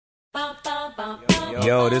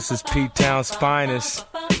Yo, this is P-Town's finest,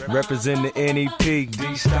 representing the NEP, D.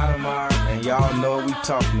 Stoudemire, and y'all know what we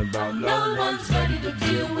talking about. No one's ready to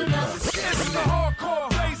deal with us.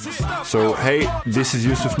 So, hey, this is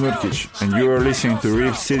Jusuf Nurkic, and you are listening to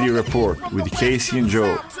Rip City Report with Casey and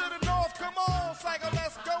Joe.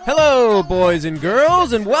 Hello, boys and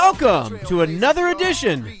girls, and welcome to another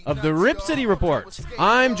edition of the Rip City Report.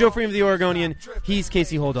 I'm Joe Freeman of The Oregonian. He's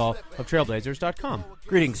Casey Holdahl of Trailblazers.com.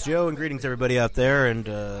 Greetings, Joe, and greetings everybody out there and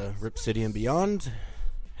Rip City and beyond.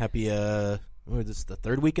 Happy, this is the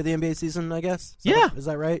third week of the NBA season, I guess? Is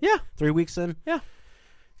that right? Yeah. 3 weeks in? Yeah.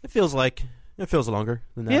 It feels longer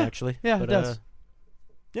than that, actually. Yeah, but, it does.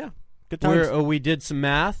 Yeah, good times. We did some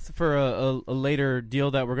math for a later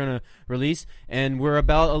deal that we're going to release, and we're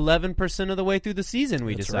about 11% of the way through the season,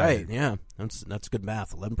 we decided. That's right, yeah. That's good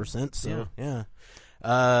math, 11%, so, yeah.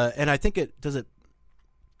 And I think they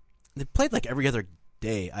played like every other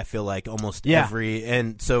day, I feel like, almost every,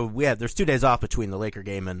 and so there's 2 days off between the Laker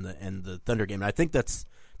game and the Thunder game, and I think that's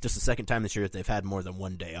just the second time this year that they've had more than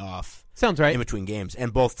 1 day off. Sounds right. In between games,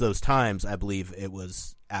 and both those times, I believe it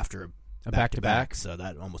was after a back-to-back, so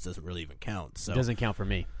that almost doesn't really even count. So it doesn't count for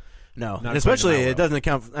me. No, and especially it doesn't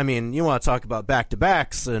count. I mean, you want to talk about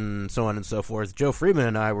back-to-backs and so on and so forth. Joe Freeman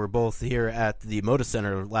and I were both here at the Moda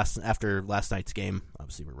Center after last night's game.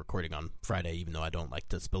 Obviously, we're recording on Friday, even though I don't like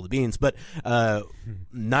to spill the beans. But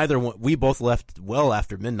we both left well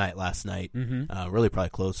after midnight last night. Mm-hmm. Really,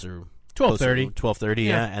 probably closer 12:30,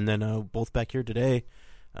 yeah. And then both back here today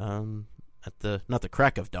at not the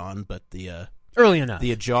crack of dawn, but the early enough,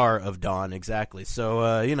 the ajar of dawn, exactly.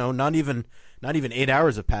 So not even 8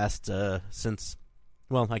 hours have passed since.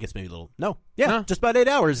 Well, I guess maybe a little. No, just about 8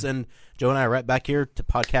 hours, and Joe and I are right back here to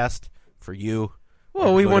podcast for you.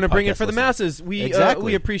 Well, we want to bring it for the masses.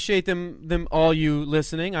 We appreciate them all you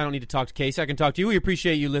listening. I don't need to talk to Casey. I can talk to you. We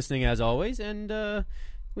appreciate you listening as always, and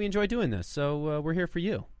we enjoy doing this. So we're here for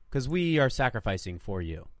you because we are sacrificing for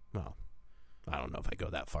you. Well, I don't know if I go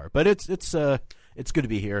that far, but it's good to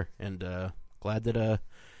be here, and glad that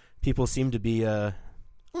people seem to be. I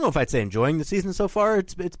don't know if I'd say enjoying the season so far.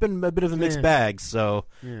 It's been a bit of a mixed bag. So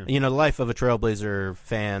the life of a Trailblazer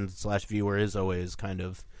fan / viewer is always kind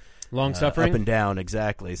of long suffering, up and down.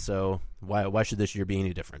 Exactly. So why should this year be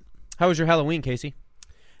any different? How was your Halloween, Casey?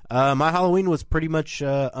 My Halloween was pretty much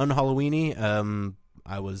un-Halloweeny.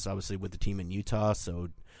 I was obviously with the team in Utah, so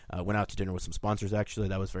went out to dinner with some sponsors. Actually,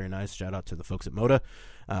 that was very nice. Shout out to the folks at Moda.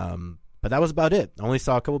 But that was about it. I only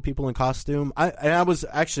saw a couple people in costume.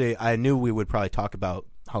 I knew we would probably talk about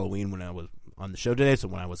Halloween when I was on the show today. So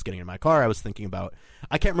when I was getting in my car, I was thinking about.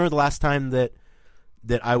 I can't remember the last time that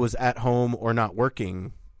I was at home or not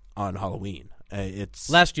working on Halloween. It's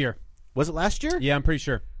last year. Was it last year? Yeah, I'm pretty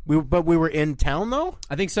sure. But we were in town though.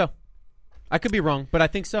 I think so. I could be wrong, but I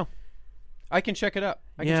think so. I can check it up.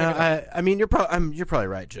 I mean, you're probably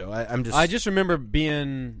right, Joe. I just remember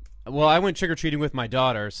being. Well, I went trick-or-treating with my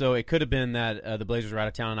daughter, so it could have been that the Blazers were out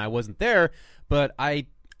of town and I wasn't there. But I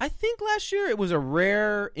think last year it was a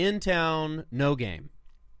rare in-town no game.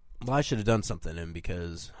 Well, I should have done something then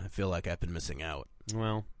because I feel like I've been missing out.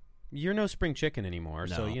 Well, you're no spring chicken anymore,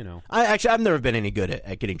 no. So you know. I've never been any good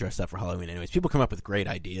at getting dressed up for Halloween anyways. People come up with great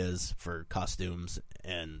ideas for costumes,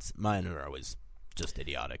 and mine are always just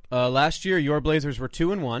idiotic. Last year, your Blazers were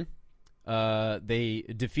 2-1. They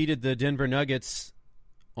defeated the Denver Nuggets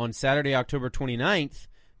on Saturday, October 29th,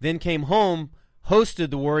 then came home,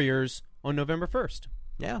 hosted the Warriors on November 1st.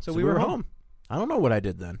 Yeah, so we were home. I don't know what I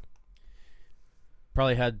did then.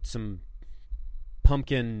 Probably had some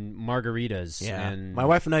pumpkin margaritas. Yeah, and my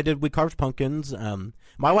wife and I we carved pumpkins.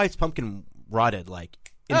 My wife's pumpkin rotted like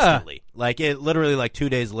instantly. Like it literally like 2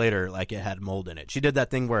 days later, like it had mold in it. She did that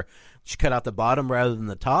thing where she cut out the bottom rather than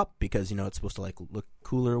the top because it's supposed to like look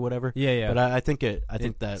cooler or whatever. Yeah. But I think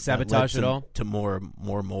that sabotage it all to more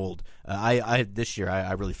mold. I this year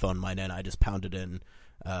I really phoned mine in. I just pounded in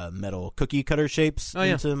metal cookie cutter shapes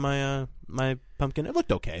into my my pumpkin. It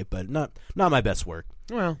looked okay, but not my best work.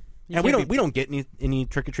 Well, and we don't get any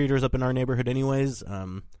trick or treaters up in our neighborhood anyways.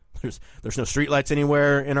 There's no streetlights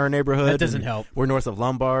anywhere in our neighborhood. That doesn't help. We're north of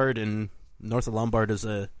Lombard, and north of Lombard is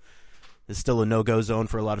still a no-go zone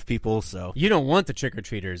for a lot of people. So you don't want the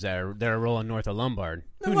trick-or-treaters that are rolling north of Lombard.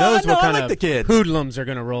 Who well, knows what kind like of the kids. hoodlums are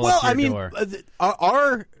going to roll up your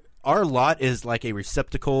door? Our lot is like a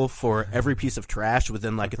receptacle for every piece of trash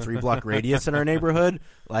within like a 3-block radius in our neighborhood.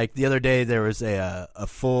 Like the other day, there was a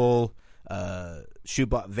full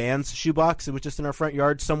Vans shoebox. It was just in our front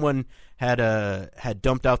yard. Someone had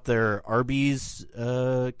dumped out their Arby's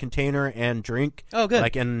container and drink. Oh,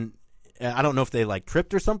 good. And I don't know if they like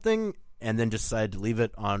tripped or something, and then just decided to leave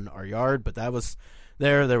it on our yard. But that was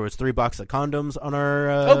There was 3 boxes of condoms on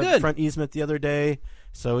our front easement the other day.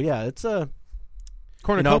 So yeah, it's a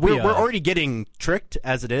cornucopia. We're already getting tricked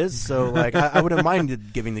as it is. So like I wouldn't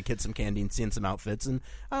mind giving the kids some candy and seeing some outfits. And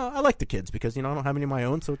I like the kids because I don't have any of my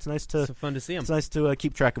own, so it's nice to. It's fun to see them. It's nice to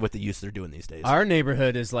keep track of what the use they're doing these days. Our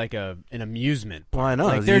neighborhood is like an amusement park. Well, I know.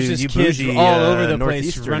 Like there's just kids bougie, all over the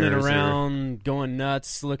place running Northeasterners around, going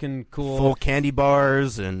nuts, looking cool. Full candy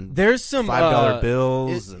bars and there's some $5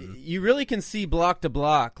 bills. You really can see block to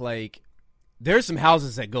block. Like there's some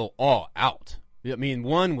houses that go all out. I mean,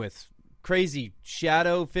 one with crazy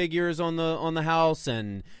shadow figures on the house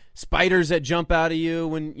and spiders that jump out of you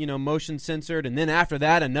when motion censored, and then after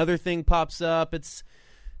that another thing pops up.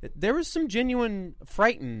 There was some genuine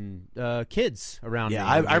frightened kids around. Yeah,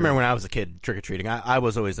 me. I remember when I was a kid trick or treating. I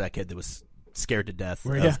was always that kid that was scared to death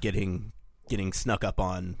of getting snuck up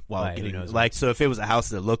on while getting like. So if it was a house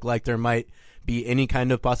that looked like there might be any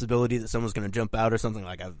kind of possibility that someone's going to jump out or something,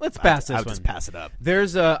 like let's pass this. I would just pass it up.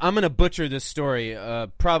 There's I'm going to butcher this story.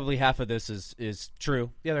 Probably half of this is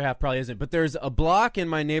true. The other half probably isn't. But there's a block in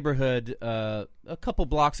my neighborhood, a couple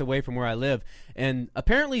blocks away from where I live, and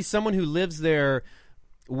apparently someone who lives there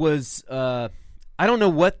was I don't know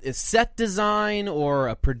what is set design or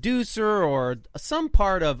a producer or some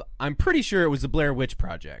part of. I'm pretty sure it was the Blair Witch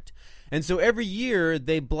Project, and so every year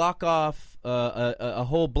they block off a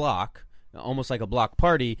whole block, almost like a block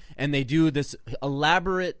party, and they do this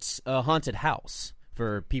elaborate haunted house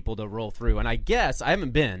for people to roll through. And I guess I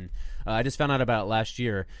haven't been. I just found out about it last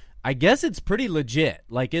year. I guess it's pretty legit.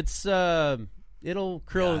 Like it's it'll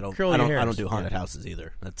curl your hair. I don't do haunted houses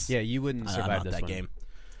either. You wouldn't survive I'm not this that one. game.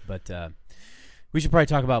 But we should probably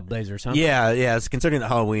talk about Blazers, huh? Yeah. It's concerning that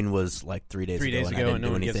Halloween was like 3 days ago. 3 days and ago, I didn't and no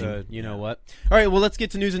do one anything. gets a what. All right, well, let's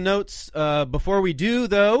get to news and notes. Before we do,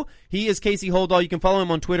 though, he is Casey Holdahl. You can follow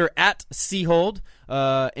him on Twitter at @Chold,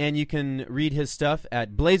 and you can read his stuff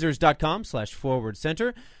at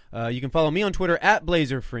blazers.com/forwardcenter. You can follow me on Twitter at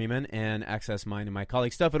BlazerFreeman and access mine and my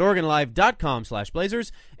colleagues' stuff at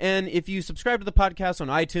OregonLive.com/Blazers. And if you subscribe to the podcast on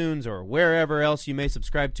iTunes or wherever else you may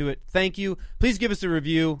subscribe to it, thank you. Please give us a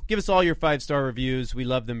review. Give us all your 5-star reviews. We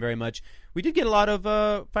love them very much. We did get a lot of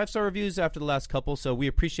 5-star reviews after the last couple, so we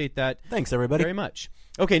appreciate that. Thanks, everybody. Very much.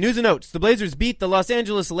 Okay, news and notes. The Blazers beat the Los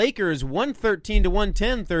Angeles Lakers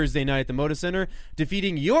 113-110 Thursday night at the Moda Center,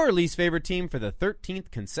 defeating your least favorite team for the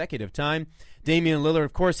 13th consecutive time. Damian Lillard,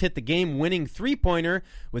 of course, hit the game-winning three-pointer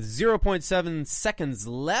with 0.7 seconds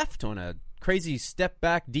left on a crazy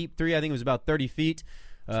step-back deep three. I think it was about 30 feet.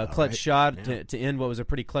 Clutch shot to end what was a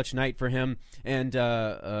pretty clutch night for him. And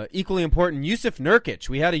equally important, Jusuf Nurkic.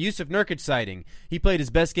 We had a Jusuf Nurkic sighting. He played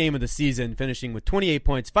his best game of the season, finishing with 28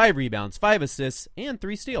 points, 5 rebounds, 5 assists, and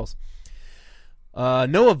 3 steals.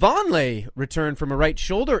 Noah Vonleh returned from a right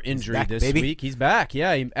shoulder injury this week. He's back,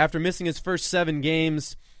 after missing his first 7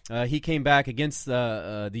 games. He came back against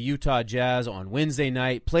the Utah Jazz on Wednesday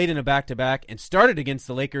night, played in a back-to-back, and started against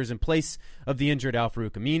the Lakers in place of the injured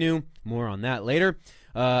Al-Farouq Aminu. More on that later.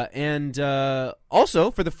 And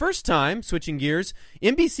also, for the first time, switching gears,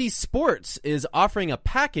 NBC Sports is offering a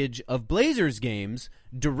package of Blazers games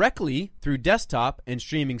directly through desktop and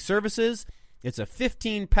streaming services. It's a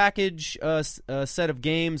 15-package set of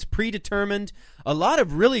games, predetermined. A lot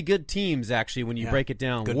of really good teams, actually, when you break it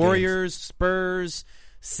down. Good Warriors, games. Spurs,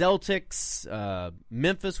 Celtics,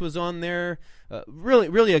 Memphis was on there.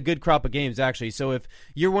 Really a good crop of games, actually. So if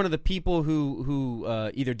you're one of the people who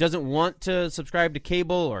either doesn't want to subscribe to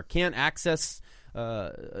cable or can't access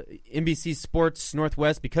NBC Sports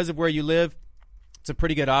Northwest because of where you live, it's a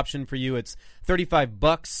pretty good option for you. It's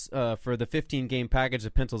 $35 for the 15-game package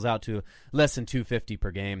that pencils out to less than $250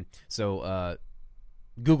 per game. So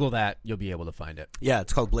Google that, you'll be able to find it. Yeah,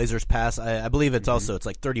 it's called Blazers Pass. I believe it's also it's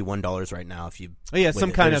like $31 right now if you. Oh yeah,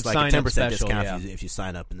 some kind of like sign a 10% up special, discount if you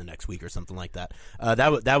sign up in the next week or something like that.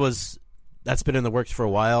 That's been in the works for a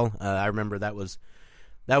while. I remember that was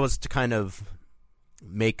to kind of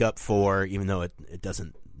make up for, even though it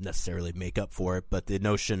doesn't necessarily make up for it, but the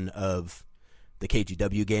notion of the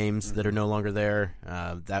KGW games that are no longer there.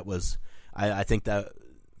 That was I think that.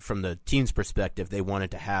 From the team's perspective, they wanted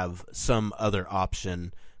to have some other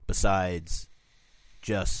option besides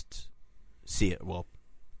just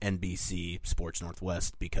NBC Sports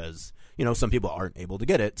Northwest, because some people aren't able to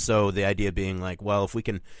get it. So the idea being like, well, if we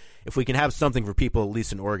can have something for people at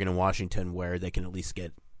least in Oregon and Washington where they can at least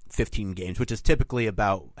get 15 games, which is typically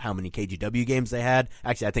about how many KGW games they had.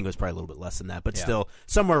 Actually, I think it was probably a little bit less than that, but still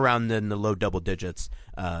somewhere around in the low double digits.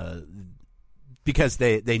 Because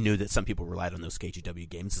they knew that some people relied on those KGW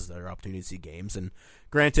games as their opportunity to see games. And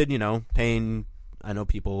granted, paying, I know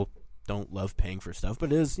people don't love paying for stuff,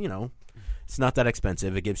 but it is, it's It's not that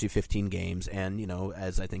expensive. It gives you 15 games, and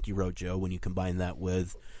as I think you wrote, Joe, when you combine that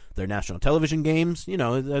with their national television games,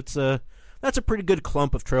 that's a pretty good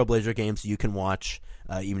clump of Trailblazer games you can watch,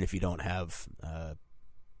 even if you don't have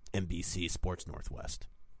NBC Sports Northwest.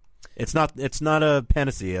 It's not a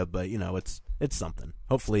panacea, but it's something.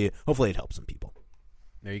 Hopefully it helps some people.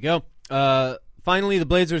 There you go. Finally, the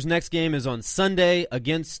Blazers' next game is on Sunday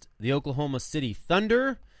against the Oklahoma City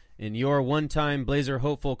Thunder. And your one-time Blazer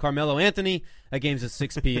hopeful Carmelo Anthony, that game's at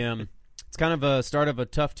 6 p.m. It's kind of a start of a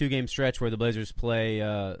tough two-game stretch where the Blazers play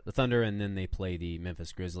the Thunder and then they play the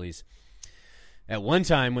Memphis Grizzlies. At one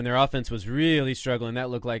time, when their offense was really struggling,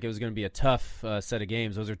 that looked like it was going to be a tough set of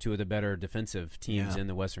games. Those are two of the better defensive teams in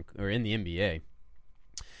the Western or in the NBA.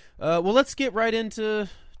 Well, let's get right into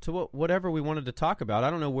whatever we wanted to talk about.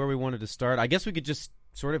 I don't know where we wanted to start. I guess we could just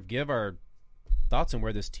sort of give our thoughts on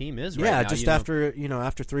where this team is right now. Yeah, just after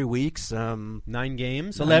 3 weeks, 9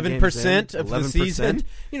 games, 11% of the season.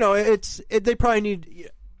 They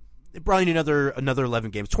probably need another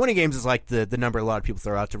 11 games. 20 games is like the number a lot of people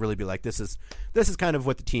throw out to really be like, this is kind of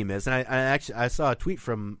what the team is. And I saw a tweet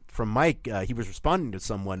from Mike. He was responding to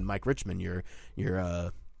someone, Mike Richmond,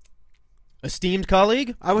 your esteemed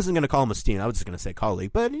colleague. I wasn't going to call him esteemed. I was just going to say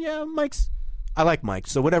colleague. But yeah, I like Mike,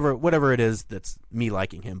 so whatever it is that's me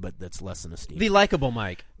liking him, but that's less than esteem. The likable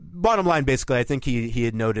Mike. Bottom line, basically, I think he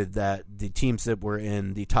had noted that the teams that were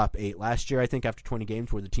in the top 8 last year, I think after 20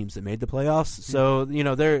 games, were the teams that made the playoffs. So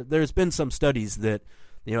there's been some studies that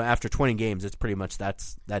after 20 games, it's pretty much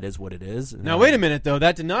that is what it is. Now wait a minute though,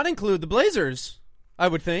 that did not include the Blazers. I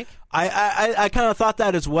would think. I kind of thought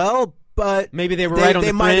that as well. But maybe they were right on the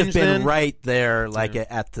fringe. They might have been then. right there, like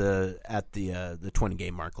at the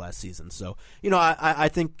 20-game mark last season. So I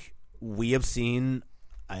think we have seen.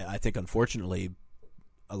 I think unfortunately,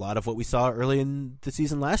 a lot of what we saw early in the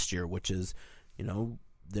season last year, which is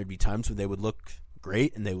there'd be times when they would look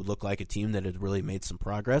great and they would look like a team that had really made some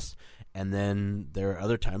progress, and then there are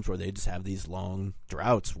other times where they just have these long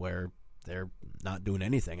droughts where they're not doing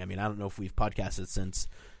anything. I mean, I don't know if we've podcasted since.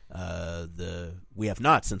 We have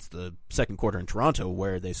not since the second quarter in Toronto,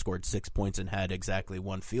 where they scored 6 points and had exactly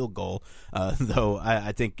 1 field goal. Though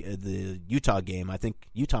I think the Utah game, I think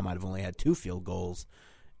Utah might have only had 2 field goals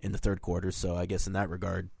in the third quarter. So I guess in that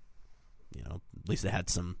regard, at least they had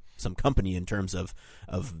some company in terms of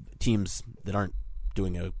teams that aren't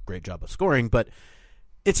doing a great job of scoring. But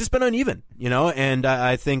it's just been uneven, and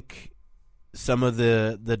I think. Some of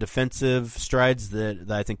the defensive strides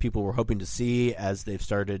that I think people were hoping to see as they've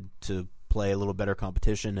started to play a little better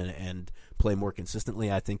competition and play more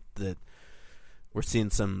consistently, I think that we're seeing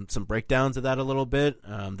some breakdowns of that a little bit.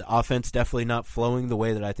 The offense definitely not flowing the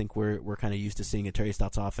way that I think we're kind of used to seeing a Terry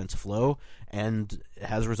Stotts offense flow, and it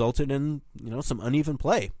has resulted in some uneven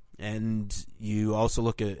play. And you also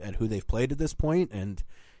look at who they've played at this point, and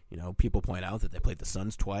people point out that they played the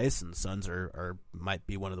Suns twice, and the Suns might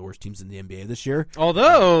be one of the worst teams in the NBA this year.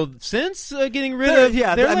 Although since getting rid of,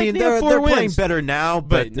 they're playing better now.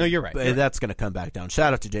 But no, you're right. But that's going to come back down.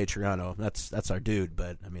 Shout out to Jay Triano. That's our dude.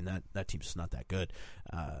 But I mean that team's just not that good.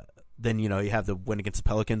 Then you have the win against the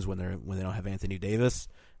Pelicans when they don't have Anthony Davis.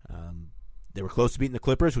 They were close to beating the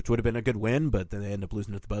Clippers, which would have been a good win, but then they ended up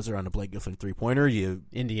losing at the buzzer on a Blake Griffin three-pointer.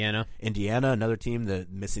 Indiana, another team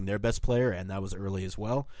that missing their best player, and that was early as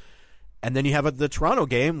well. And then you have the Toronto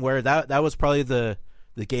game, where that was probably the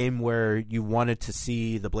game where you wanted to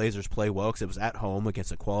see the Blazers play well because it was at home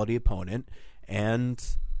against a quality opponent, and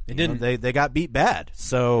they got beat bad.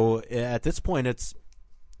 So at this point, it's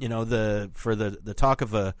the talk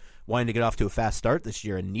of wanting to get off to a fast start this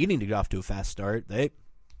year and needing to get off to a fast start, they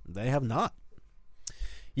have not.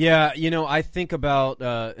 Yeah, I think about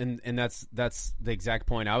and that's the exact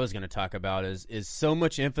point I was going to talk about is so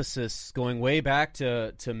much emphasis going way back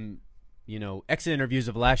to exit interviews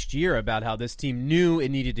of last year about how this team knew it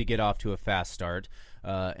needed to get off to a fast start,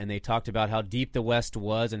 and they talked about how deep the West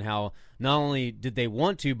was and how not only did they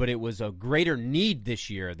want to, but it was a greater need this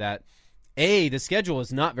year that the schedule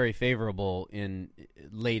is not very favorable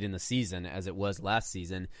late in the season as it was last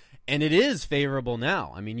season. And it is favorable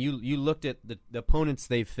now. I mean, you looked at the opponents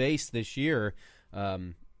they've faced this year.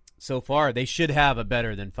 So far, they should have a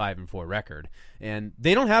better than 5-4 record, and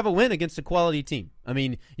they don't have a win against a quality team. I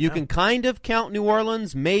mean, you can kind of count New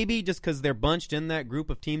Orleans, maybe just because they're bunched in that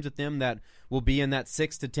group of teams with them that will be in that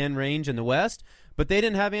 6 to 10 range in the West. But they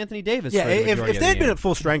didn't have Anthony Davis. Yeah, for the if they had been at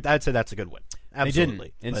full strength, I'd say that's a good win.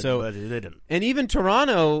 Absolutely, they didn't. But they didn't. And even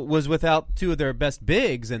Toronto was without 2 of their best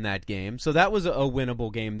bigs in that game, so that was a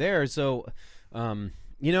winnable game there. So,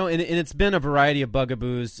 And it's been a variety of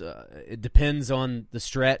bugaboos. It depends on the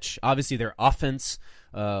stretch. Obviously, their offense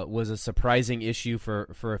was a surprising issue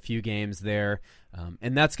for a few games there.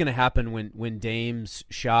 And that's going to happen when Dame's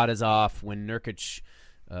shot is off, when Jusuf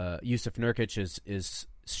Nurkic is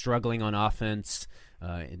struggling on offense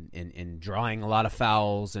and drawing a lot of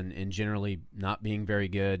fouls and generally not being very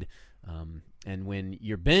good. And when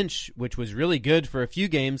your bench, which was really good for a few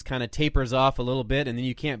games, kind of tapers off a little bit, and then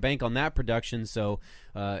you can't bank on that production. So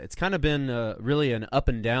it's kind of been really an up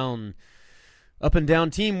and down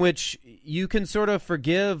team, which you can sort of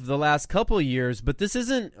forgive the last couple of years. But this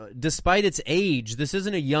isn't, despite its age, this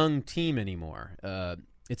isn't a young team anymore.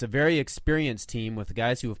 It's a very experienced team with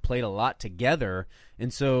guys who have played a lot together,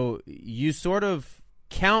 and so you sort of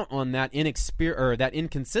count on that that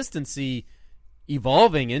inconsistency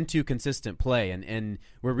evolving into consistent play, and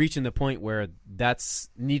we're reaching the point where that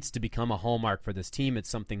needs to become a hallmark for this team. It's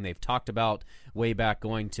something they've talked about way back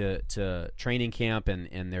going to training camp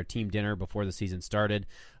and their team dinner before the season started,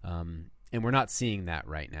 and we're not seeing that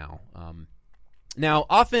right now. Now,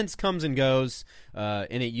 offense comes and goes,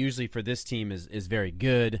 and it usually for this team is very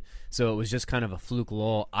good, so it was just kind of a fluke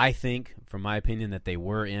lull, I think, from my opinion, that they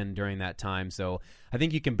were in during that time. So I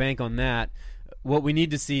think you can bank on that. What we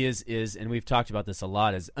need to see is, and we've talked about this a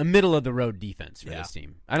lot, is a middle-of-the-road defense for this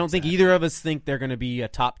team. I don't think either of us think they're going to be a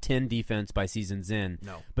top 10 defense by season's end.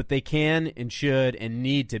 No. But they can and should and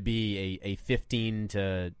need to be a 15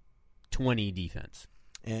 to 20 defense.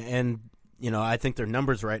 And I think their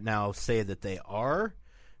numbers right now say that they are.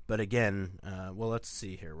 But again, let's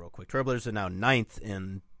see here real quick. Trailblazers are now 9th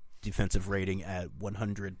in defensive rating at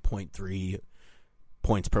 100.3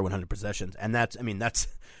 points per 100 possessions, and that's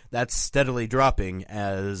steadily dropping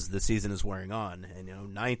as the season is wearing on. And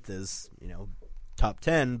 9th is top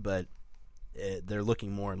 10, but they're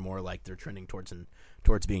looking more and more like they're trending towards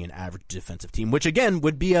being an average defensive team, which again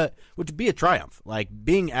would be a triumph. Like,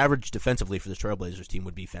 being average defensively for the Trailblazers team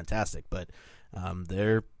would be fantastic, but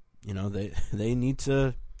they need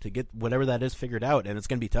to get whatever that is figured out, and it's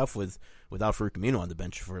going to be tough with Al-Farouq Aminu on the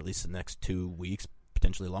bench for at least the next 2 weeks.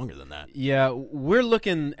 Potentially longer than that. Yeah, we're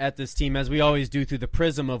looking at this team, as we always do, through the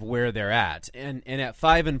prism of where they're at. And at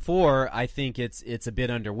 5-4, I think it's a bit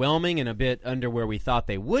underwhelming and a bit under where we thought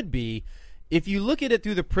they would be. If you look at it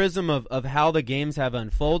through the prism of how the games have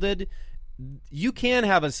unfolded, you can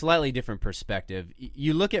have a slightly different perspective.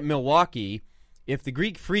 You look at Milwaukee. If the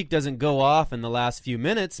Greek Freak doesn't go off in the last few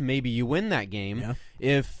minutes, maybe you win that game.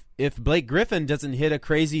 Yeah. If Blake Griffin doesn't hit a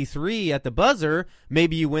crazy 3 at the buzzer,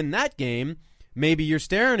 maybe you win that game. Maybe you're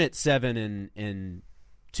staring at 7-2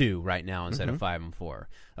 right now instead of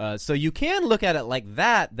 5-4. So you can look at it like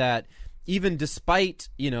that. That even despite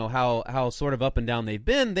how sort of up and down they've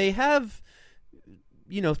been, they have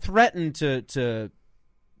threatened to.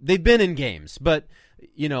 They've been in games, but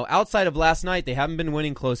outside of last night, they haven't been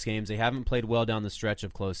winning close games. They haven't played well down the stretch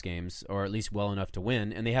of close games, or at least well enough to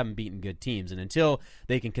win, and they haven't beaten good teams. And until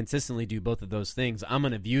they can consistently do both of those things, I'm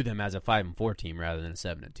going to view them as a 5-4 team rather than a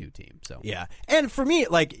 7-2 team. So yeah, and for me,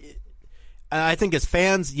 I think as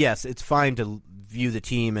fans, yes, it's fine to view the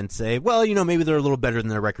team and say, well, maybe they're a little better than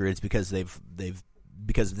their record is because they've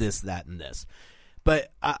because of this, that, and this.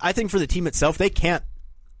 But I think for the team itself, they can't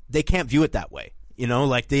view it that way.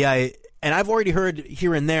 And I've already heard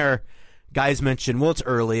here and there guys mention, well, it's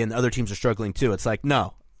early and other teams are struggling too. It's like,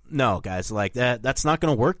 no, guys, like that's not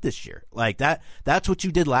going to work this year. Like that's what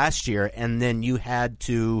you did last year, and then you had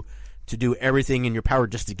to do everything in your power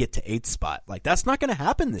just to get to 8th spot. Like, that's not going to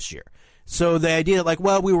happen this year. So the idea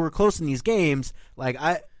that, we were close in these games,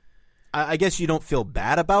 I guess you don't feel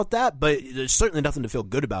bad about that, but there's certainly nothing to feel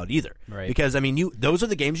good about either. Right. Because, those are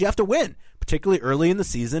the games you have to win, particularly early in the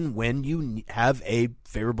season when you have a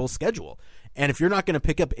favorable schedule. And if you're not going to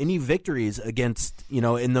pick up any victories against,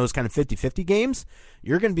 in those kind of 50-50 games,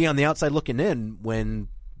 you're going to be on the outside looking in when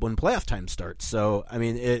playoff time starts. So,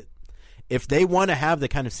 if they want to have the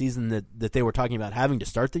kind of season that they were talking about having to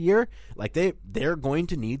start the year, they're going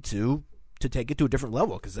to need to take it to a different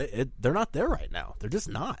level, because they're not there right now. They're just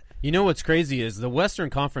not. What's crazy is the Western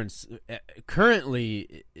Conference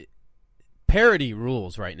currently parity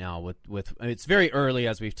rules right now. With it's very early,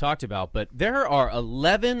 as we've talked about, but there are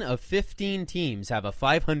 11 of 15 teams have a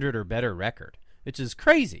 500 or better record, which is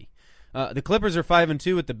crazy. The Clippers are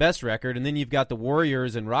 5-2 with the best record, and then you've got the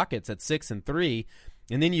Warriors and Rockets at 6-3.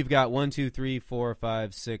 And then you've got 8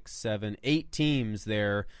 teams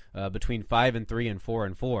there between 5-3 and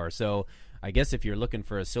 4-4. So I guess if you're looking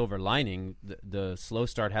for a silver lining, the slow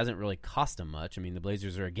start hasn't really cost them much. The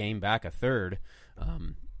Blazers are a game back, a third.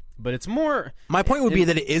 But it's more... My point would be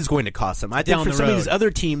that it is going to cost them. I think for some of these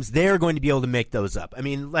other teams, they're going to be able to make those up.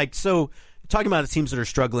 So talking about the teams that are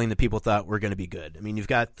struggling that people thought were going to be good. I mean, you've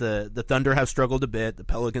got the Thunder have struggled a bit. The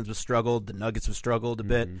Pelicans have struggled. The Nuggets have struggled a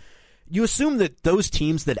bit. You assume that those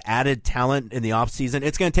teams that added talent in the offseason,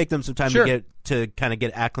 it's going to take them some time to kind of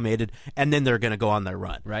get acclimated, and then they're going to go on their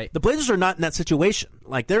run. Right. The Blazers are not in that situation.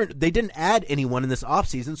 Like they didn't add anyone in this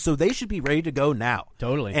offseason, so they should be ready to go now.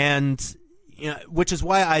 Totally. And which is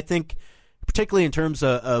why I think, particularly in terms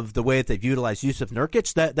of the way that they've utilized Jusuf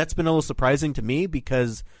Nurkic, that's been a little surprising to me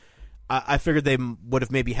because I figured they would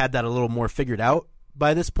have maybe had that a little more figured out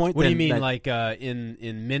by this point. What do you mean, like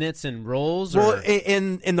in minutes and roles? Well, or?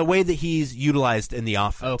 in the way that he's utilized in the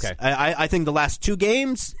offense. Okay. I think the last 2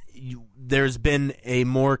 games, there's been a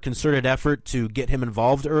more concerted effort to get him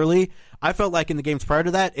involved early. I felt like in the games prior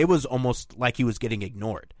to that, it was almost like he was getting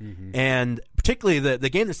ignored. And particularly the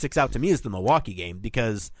game that sticks out to me is the Milwaukee game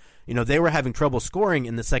because they were having trouble scoring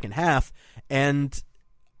in the second half, and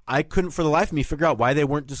I couldn't for the life of me figure out why they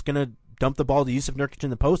weren't just going to dump the ball to Jusuf Nurkic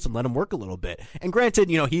in the post and let him work a little bit. And granted,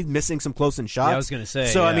 he's missing some close-in shots. Yeah, I was going to say.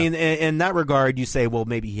 So, I mean, in that regard, you say, well,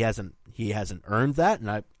 maybe he hasn't earned that,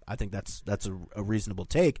 and I think that's a reasonable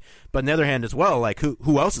take. But on the other hand as well, like,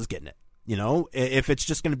 who else is getting it? If it's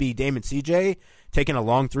just going to be Dame and CJ taking a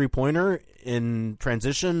long three-pointer in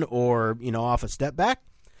transition or, off a step back,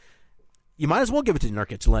 you might as well give it to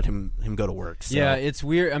Nurkic and let him go to work. So. Yeah, it's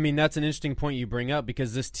weird. I mean, that's an interesting point you bring up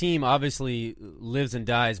because this team obviously lives and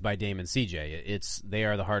dies by Dame and CJ. They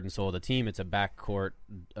are the heart and soul of the team. It's a backcourt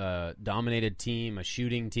dominated team, a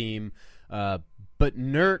shooting team. But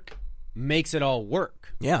Nurk makes it all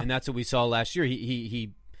work. Yeah. And that's what we saw last year.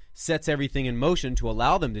 He sets everything in motion to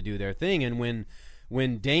allow them to do their thing. And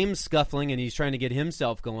when Dame's scuffling and he's trying to get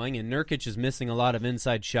himself going and Nurkic is missing a lot of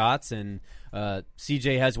inside shots and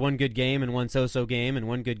CJ has one good game and one so-so game and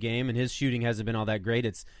one good game and his shooting hasn't been all that great,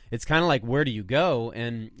 it's kind of like, where do you go?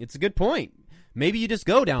 And it's a good point. Maybe you just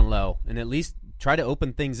go down low and at least try to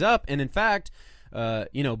open things up. And in fact,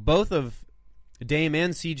 both of Dame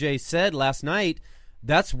and CJ said last night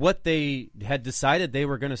that's what they had decided they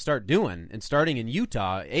were going to start doing. And starting in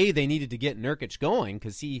Utah, they needed to get Nurkic going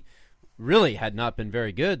because he really had not been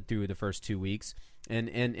very good through the first 2 weeks,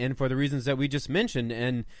 and for the reasons that we just mentioned.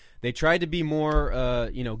 And they tried to be more,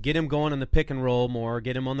 get him going on the pick and roll more,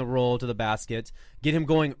 get him on the roll to the basket, get him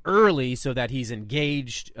going early so that he's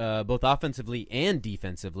engaged both offensively and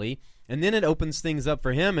defensively. And then it opens things up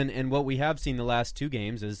for him. And what we have seen the last 2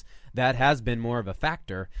 games is that has been more of a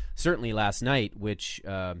factor, certainly last night, which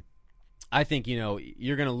I think,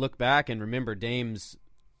 you're going to look back and remember Dame's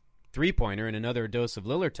three-pointer and another dose of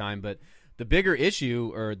Lillard time, but the bigger issue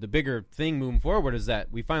or the bigger thing moving forward is that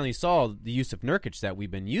we finally saw the use of Nurkic that we've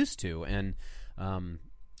been used to. And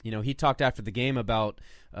he talked after the game about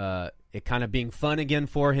it kind of being fun again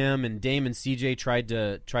for him, and Dame and CJ tried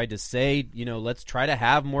to say, let's try to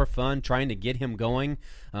have more fun, trying to get him going.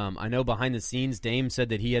 I know behind the scenes Dame said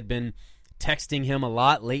that he had been texting him a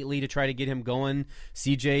lot lately to try to get him going.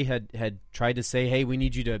 CJ had tried to say, hey, we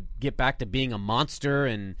need you to get back to being a monster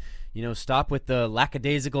and stop with the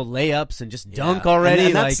lackadaisical layups and just dunk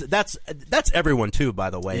already. And that's everyone too, by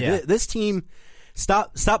the way. Yeah. This team,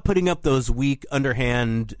 stop putting up those weak,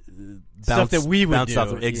 underhand stuff that we would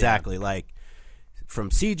do. Exactly. Yeah. Like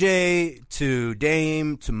from CJ to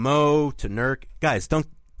Dame to Mo to Nurk, guys, dunk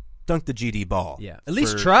the GD ball. Yeah, at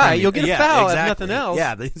least try. You'll get a foul if nothing else.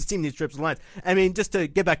 Yeah, this team needs trips and lines. I mean, just to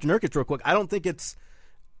get back to Nurkic real quick, I don't think it's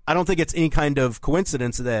any kind of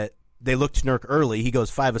coincidence that they looked to Nurk early. He goes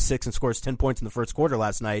 5 of 6 and scores 10 points in the first quarter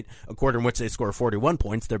last night, a quarter in which they score 41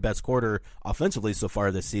 points, their best quarter offensively so far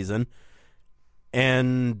this season.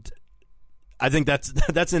 And I think that's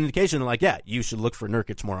an indication that, you should look for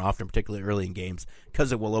Nurkic more often, particularly early in games,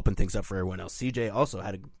 because it will open things up for everyone else. CJ also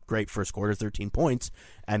had a great first quarter, 13 points.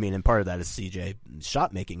 I mean, and part of that is CJ's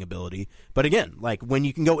shot-making ability. But again, when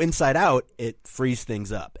you can go inside out, it frees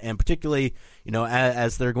things up. And particularly,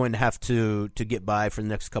 as they're going to have to get by for the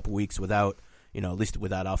next couple weeks without, at least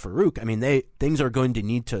without Al-Farouq. I mean, things are going to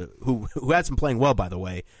need to, who has been playing well, by the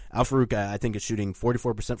way. Al-Farouq, I think, is shooting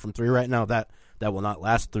 44% from 3 right now. That will not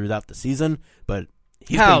last throughout the season, but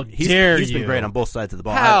he's been great on both sides of the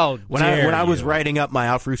ball. When I was writing up my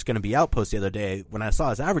Al-Farouq's going to be out post the other day, when I saw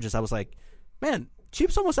his averages, I was like, man,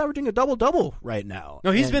 Chief's almost averaging a double-double right now.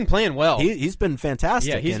 No, he's been playing well. He's been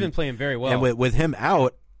fantastic. Yeah, he's been playing very well. And with him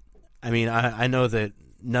out, I mean, I know that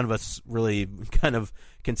none of us really kind of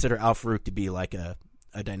consider Al-Farouq to be like a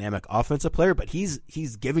dynamic offensive player, but he's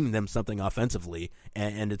giving them something offensively,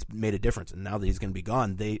 and it's made a difference. And now that he's going to be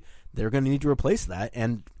gone, they're going to need to replace that,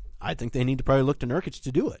 and I think they need to probably look to Nurkic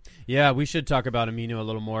to do it. Yeah, we should talk about Aminu a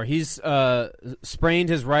little more. He's sprained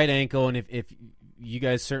his right ankle, and if you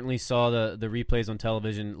guys certainly saw the replays on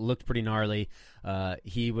television. Looked pretty gnarly.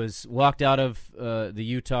 He was walked out of the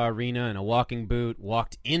Utah arena in a walking boot,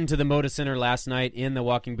 walked into the Moda Center last night in the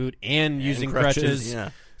walking boot and using crutches.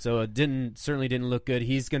 Yeah. So it certainly didn't look good.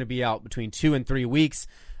 He's going to be out between 2 and 3 weeks.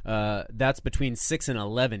 That's between 6 and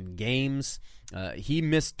 11 games. He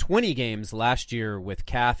missed 20 games last year with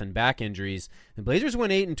calf and back injuries. The Blazers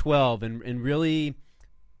went 8 and 12 and really,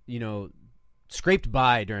 scraped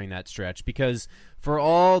by during that stretch because for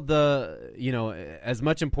all the, as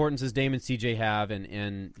much importance as Dame and CJ have and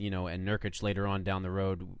Nurkic later on down the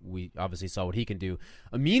road, we obviously saw what he can do.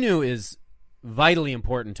 Aminu is vitally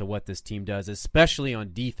important to what this team does, especially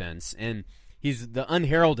on defense. And he's the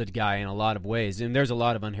unheralded guy in a lot of ways. And there's a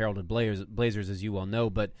lot of unheralded Blazers, as you well know.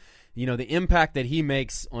 But, the impact that he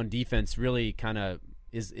makes on defense really kind of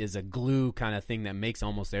is a glue kind of thing that makes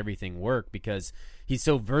almost everything work because he's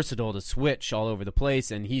so versatile to switch all over the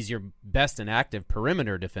place, and he's your best and active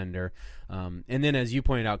perimeter defender. And then, as you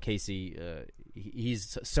pointed out, Casey,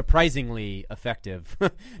 he's surprisingly effective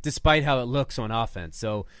despite how it looks on offense.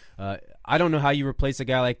 So I don't know how you replace a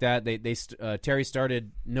guy like that. Terry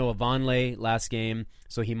started Noah Vonleh last game,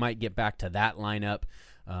 so he might get back to that lineup.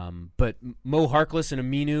 But Mo Harkless and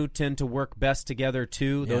Aminu tend to work best together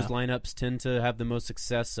too. Those lineups tend to have the most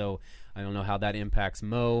success. So I don't know how that impacts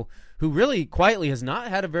Mo, who really quietly has not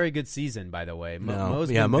had a very good season, by the way. Mo's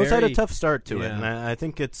had a tough start to it, and I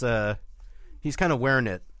think it's he's kind of wearing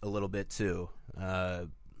it a little bit too.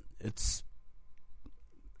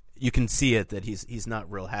 You can see it that he's not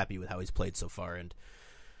real happy with how he's played so far, and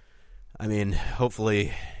I mean,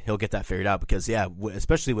 hopefully he'll get that figured out because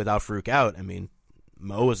especially with Al-Farouq out, I mean,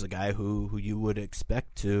 Mo is a guy who you would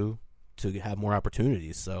expect to have more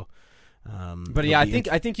opportunities. So,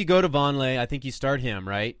 I think you go to Vonleh. I think you start him,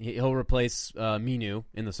 right? He'll replace Minu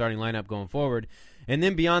in the starting lineup going forward, and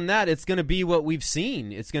then beyond that, it's going to be what we've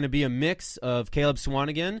seen. It's going to be a mix of Caleb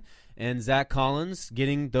Swanigan and Zach Collins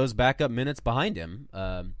getting those backup minutes behind him,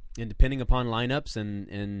 and depending upon lineups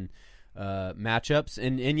and matchups,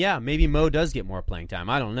 and maybe Mo does get more playing time.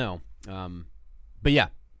 I don't know,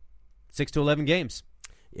 but 6 to 11 games.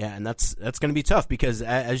 Yeah, and that's going to be tough because,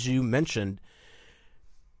 as you mentioned,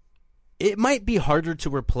 it might be harder to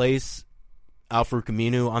replace Al-Farouq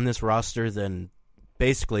Aminu on this roster than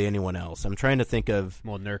basically anyone else. I'm trying to think of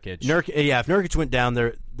Nurkic. If Nurkic went down,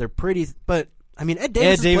 they're pretty. But I mean, Ed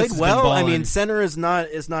Davis has played well. I mean, center is not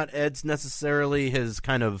Ed's necessarily his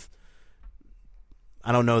kind of.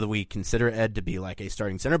 I don't know that we consider Ed to be like a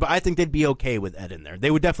starting center, but I think they'd be okay with Ed in there. They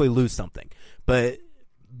would definitely lose something, but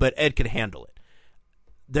Ed could handle it.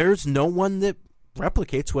 There's no one that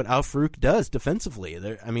replicates what Al-Farouq does defensively.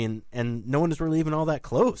 And no one is really even all that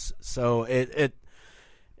close. So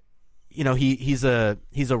he's a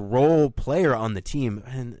role player on the team,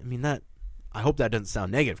 and I mean that. I hope that doesn't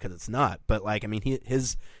sound negative because it's not. But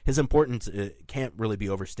his importance can't really be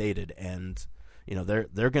overstated, and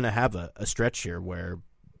they're going to have a stretch here where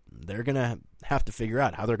they're going to have to figure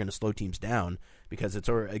out how they're going to slow teams down because it's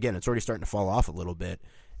already starting to fall off a little bit.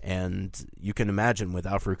 And you can imagine with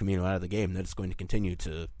Al-Farouq Aminu out of the game that it's going to continue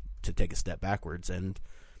to take a step backwards. And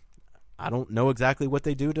I don't know exactly what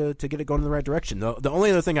they do to get it going in the right direction. The only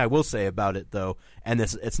other thing I will say about it, though, and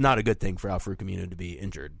it's not a good thing for Al-Farouq Aminu to be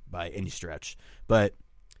injured by any stretch, but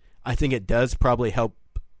I think it does probably help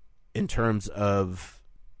in terms of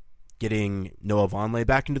getting Noah Vonleh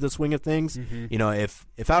back into the swing of things. Mm-hmm.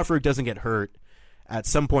 If Al-Farouq doesn't get hurt, at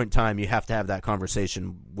some point in time you have to have that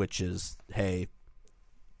conversation, which is, hey,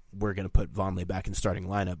 we're going to put Vonleh back in the starting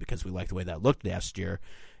lineup because we like the way that looked last year.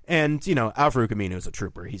 And, Al-Farouq Aminu is a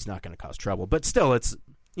trooper. He's not going to cause trouble. But still, it's,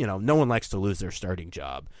 no one likes to lose their starting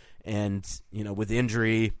job. And, with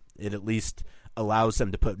injury, it at least allows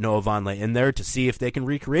them to put Noah Vonleh in there to see if they can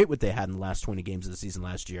recreate what they had in the last 20 games of the season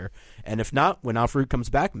last year. And if not, when Al-Farouq comes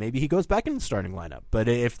back, maybe he goes back in the starting lineup. But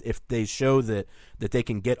if they show that they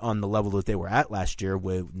can get on the level that they were at last year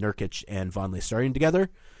with Nurkic and Vonleh starting together,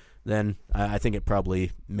 then I think it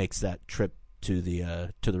probably makes that trip to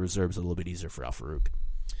the reserves a little bit easier for Al-Farouq.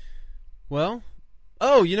 Well,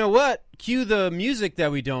 you know what? Cue the music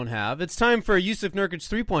that we don't have. It's time for a Jusuf Nurkic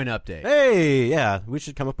 3-point update. Hey, yeah, we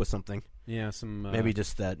should come up with something. Yeah, maybe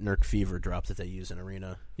just that Nurk Fever drop that they use in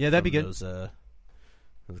Arena. Yeah, that'd be good. Those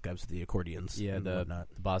guys with the accordions. Yeah, the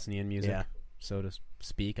Bosnian music, so to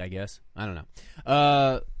speak, I guess. I don't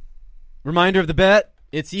know. Reminder of the bet.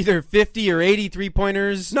 It's either 50 or 80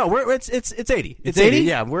 3-pointers. No, it's 80. It's 80.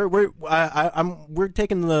 Yeah, we're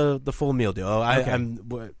taking the full meal deal.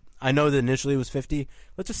 I know that initially it was 50.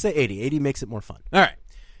 Let's just say 80. 80 makes it more fun. All right.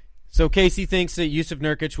 So Casey thinks that Jusuf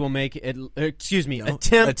Nurkic will make attempt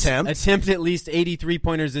at least 80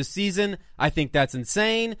 3-pointers this season. I think that's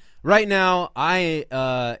insane. Right now, I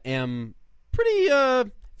am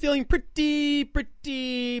feeling pretty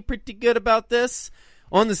good about this.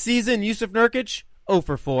 On the season, Jusuf Nurkic 0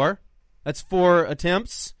 for 4. That's 4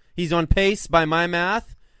 attempts. He's on pace by my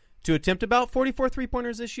math to attempt about 44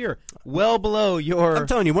 3-pointers this year. Well below your I'm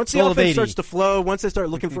telling you, once the offense starts to flow, once they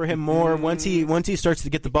start looking for him more, once he starts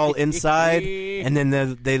to get the ball inside, and then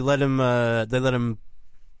they let him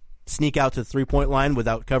sneak out to the 3-point line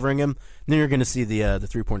without covering him, then you're going to see the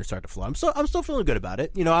 3-pointer start to flow. I'm still feeling good about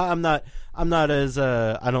it. You know, I'm not as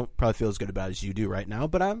I don't probably feel as good about it as you do right now,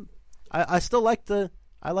 but I still like the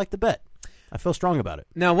bet. I feel strong about it.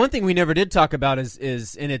 Now, one thing we never did talk about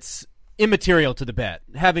is and it's immaterial to the bet,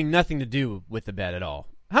 having nothing to do with the bet at all.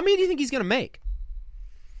 How many do you think he's going to make?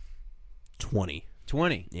 20.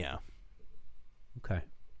 20? Yeah. Okay.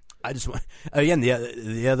 I just want again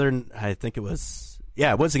the other I think it was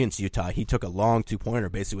against Utah. He took a long 2-pointer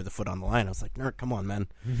basically with a foot on the line. I was like, Nurk, come on, man,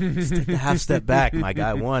 just take the half step back, my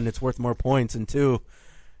guy. 1, it's worth more points, and 2,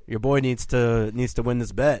 your boy needs to win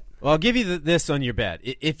this bet. Well, I'll give you this on your bet.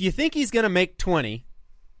 If you think he's going to make 20,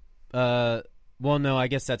 well, no, I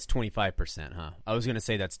guess that's 25%, huh? I was going to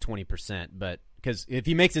say that's 20%, but because if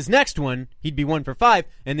he makes his next one, he'd be 1 for 5,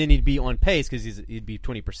 and then he'd be on pace because he'd be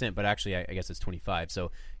 20%. But actually, I guess it's 25. So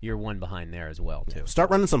you're 1 behind there as well, too. Start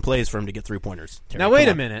running some plays for him to get 3-pointers. Terry, now wait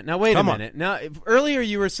a minute. Now earlier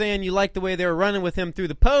you were saying you liked the way they were running with him through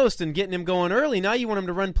the post and getting him going early. Now you want him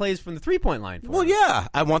to run plays from the 3-point line. Well, yeah,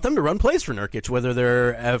 I want them to run plays for Nurkic, whether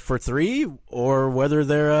they're for 3 or whether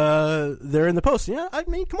they're in the post. Yeah, I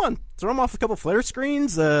mean, come on, throw him off a couple flare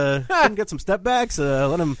screens, let him get some step backs,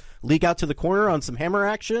 let him leak out to the corner on some hammer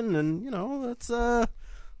action, and let's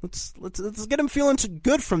get him feeling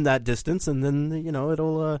good from that distance, and then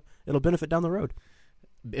it'll benefit down the road.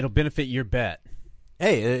 It'll benefit your bet.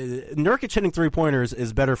 Hey, Nurkic hitting 3-pointers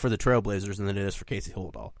is better for the Trailblazers than it is for Casey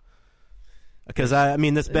Holdahl. Because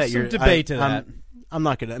this bet, some debate to that. I'm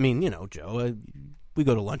not gonna. I mean, Joe, we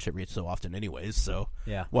go to lunch every so often, anyways. So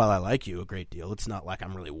yeah. While I like you a great deal, it's not like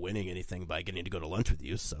I'm really winning anything by getting to go to lunch with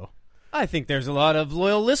you. So. I think there's a lot of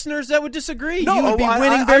loyal listeners that would disagree. No, you would be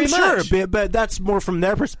winning very much. Sure, but that's more from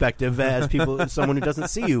their perspective as someone who doesn't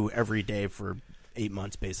see you every day for 8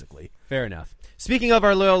 months, basically. Fair enough. Speaking of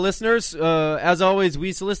our loyal listeners, as always,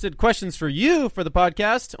 we solicited questions for you for the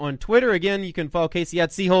podcast on Twitter. Again, you can follow Casey at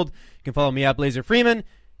Seahold. You can follow me at Blazer Freeman.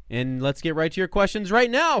 And let's get right to your questions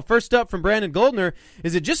right now. First up from Brandon Goldner,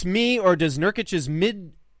 is it just me or does Nurkic's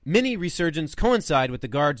mini resurgence coincide with the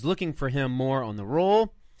guards looking for him more on the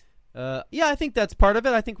roll? Yeah, I think that's part of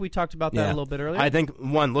it. I think we talked about that a little bit earlier. I think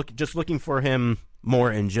just looking for him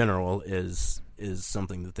more in general is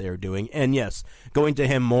something that they are doing, and yes, going to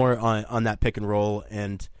him more on that pick and roll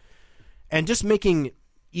and just making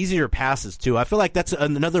easier passes too. I feel like that's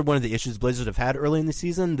another one of the issues Blazers have had early in the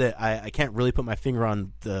season that I can't really put my finger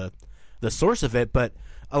on the source of it, but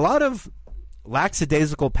a lot of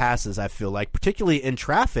lackadaisical passes. I feel like, particularly in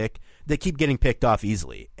traffic, that keep getting picked off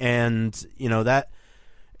easily, and that.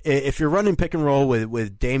 If you're running pick and roll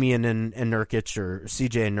with Damian and Nurkic or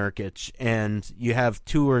CJ and Nurkic, and you have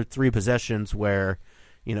 2 or 3 possessions where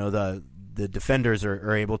the defenders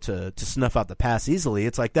are able to snuff out the pass easily,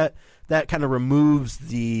 it's like that kind of removes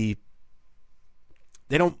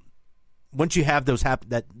once you have those kind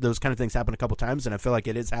of things happen a couple times, and I feel like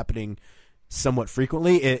it is happening somewhat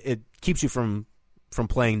frequently, it keeps you from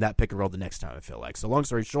playing that pick and roll the next time, I feel like. So long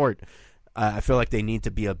story short, I feel like they need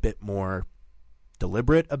to be a bit more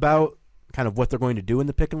deliberate about kind of what they're going to do in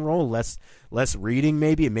the pick and roll, less reading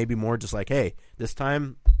maybe, and maybe more just like, hey, this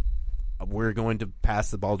time we're going to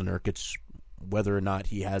pass the ball to Nurkic whether or not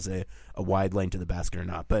he has a wide lane to the basket or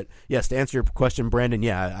not. But yes, to answer your question, Brandon,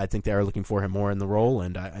 yeah, I think they are looking for him more in the role,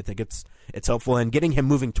 and I think it's helpful. And getting him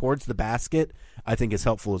moving towards the basket, I think, is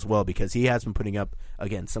helpful as well, because he has been putting up,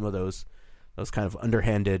 again, some of those kind of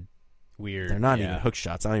underhanded, weird. They're not even hook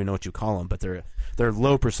shots. I don't even know what you call them, but they're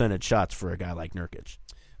low percentage shots for a guy like Nurkic.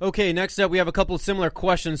 Okay, next up we have a couple of similar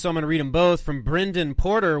questions, so I'm going to read them both. From Brendan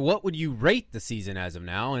Porter, what would you rate the season as of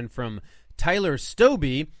now? And from Tyler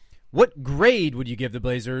Stobie, what grade would you give the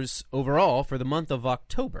Blazers overall for the month of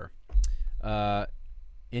October? And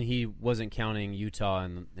he wasn't counting Utah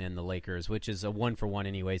and the Lakers, which is a 1-for-1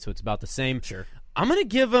 anyway, so it's about the same. Sure. I'm going to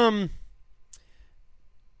give them...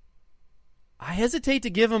 I hesitate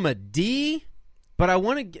to give him a D, but I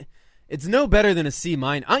want to... It's no better than a C-. You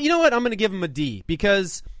know what? I'm going to give him a D,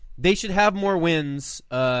 because they should have more wins,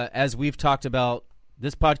 as we've talked about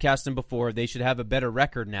this podcast and before. They should have a better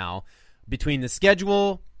record now between the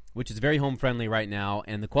schedule which is very home friendly right now,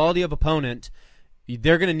 and the quality of opponent,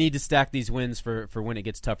 they're going to need to stack these wins for when it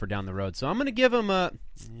gets tougher down the road. So I'm going to give them a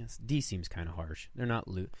D. Seems kind of harsh. They're not.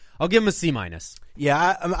 I'll give them a C-.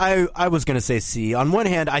 Yeah, I was going to say C. On one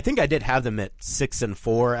hand, I think I did have them at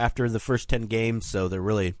 6-4 after the first 10 games, so they're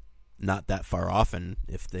really not that far off. And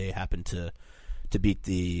if they happen to beat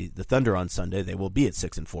the Thunder on Sunday, they will be at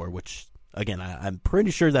 6-4. Which again, I'm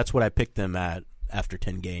pretty sure that's what I picked them at after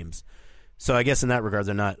 10 games. So I guess in that regard,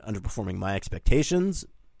 they're not underperforming my expectations,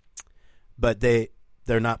 but they're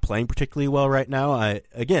not playing particularly well right now.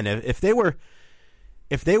 If they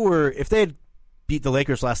had beat the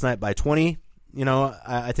Lakers last night by 20,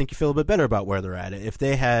 I think you feel a bit better about where they're at. If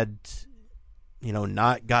they had,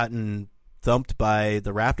 not gotten thumped by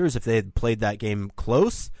the Raptors, if they had played that game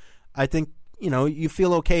close, I think, you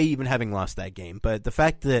feel okay even having lost that game. But the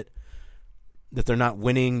fact that they're not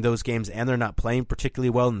winning those games and they're not playing particularly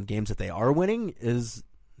well in the games that they are winning is,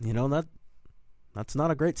 that's not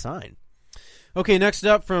a great sign. Okay, next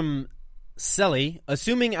up from Selly.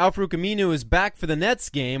 Assuming Al-Farouq Aminu is back for the Nets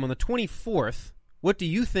game on the 24th, what do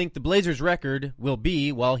you think the Blazers' record will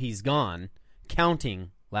be while he's gone,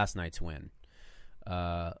 counting last night's win?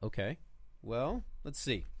 Okay. Well, let's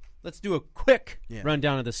see. Let's do a quick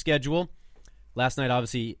rundown of the schedule. Last night,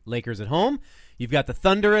 obviously, Lakers at home. You've got the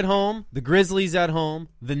Thunder at home, the Grizzlies at home,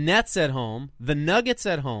 the Nets at home, the Nuggets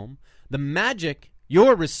at home, the Magic,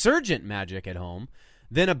 your resurgent Magic at home,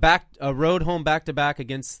 then a road home back-to-back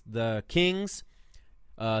against the Kings,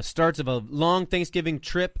 starts of a long Thanksgiving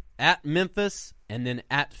trip at Memphis, and then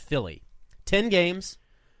at Philly. 10 games.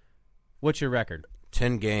 What's your record?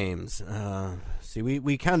 10 games. See,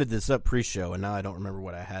 we counted this up pre-show, and now I don't remember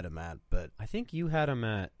what I had him at. But I think you had him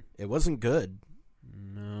at... It wasn't good.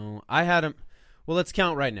 No, I had him... Well, let's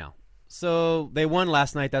count right now. So they won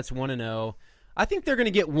last night. That's 1-0. I think they're going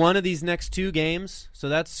to get one of these next two games. So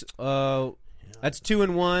that's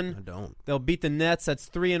 2-1. I don't. They'll beat the Nets. That's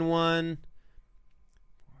 3-1.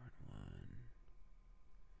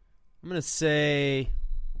 I'm going to say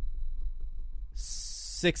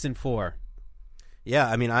 6-4. Yeah,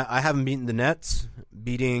 I mean, I haven't beaten the Nets,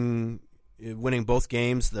 winning both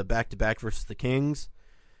games, the back-to-back versus the Kings,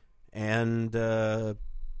 and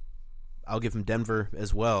I'll give them Denver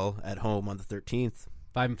as well at home on the 13th.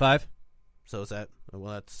 5-5. So is that?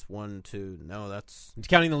 Well, that's 1, 2. No, that's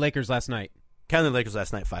counting the Lakers last night. Counting the Lakers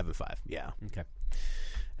last night, 5-5. Yeah. Okay.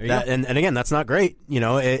 And again, that's not great.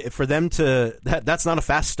 For them to that's not a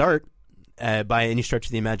fast start by any stretch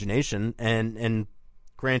of the imagination. And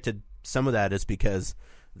granted, some of that is because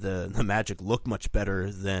the Magic look much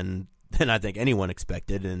better than I think anyone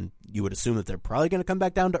expected, and you would assume that they're probably going to come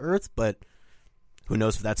back down to earth. But who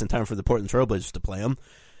knows if that's in time for the Portland Trail Blazers to play them.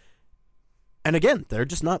 And again, they're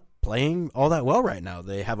just not playing all that well right now.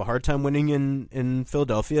 They have a hard time winning in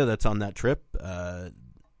Philadelphia. That's on that trip.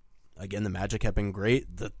 Again, the Magic have been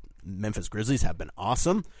great. The Memphis Grizzlies have been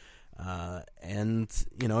awesome. And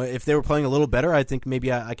if they were playing a little better, I think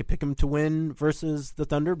maybe I could pick them to win versus the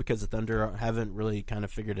Thunder, because the Thunder haven't really kind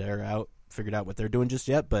of figured out what they're doing just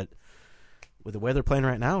yet. But with the way they're playing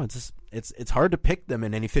right now, it's hard to pick them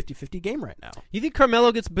in any 50-50 game right now. You think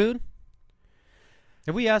Carmelo gets booed?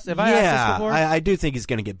 Have I asked this before? I do think he's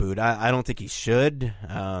going to get booed. I don't think he should.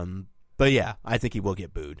 But yeah, I think he will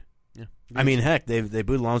get booed. Yeah. I mean, heck, they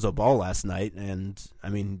booed Lonzo Ball last night, and I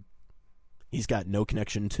mean, he's got no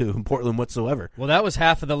connection to Portland whatsoever. Well, that was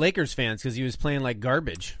half of the Lakers fans because he was playing like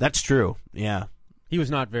garbage. That's true. Yeah, he was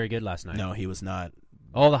not very good last night. No, he was not.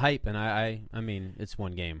 All the hype, and I mean, it's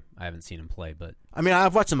one game. I haven't seen him play, but I mean,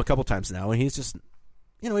 I've watched him a couple times now, and he's just,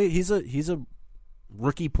 he's a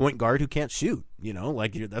rookie point guard who can't shoot.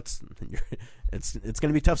 It's going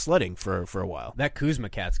to be tough sledding for a while. That Kuzma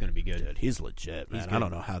cat's going to be good. Dude, he's legit, man. I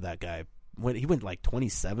don't know how that guy went. He went like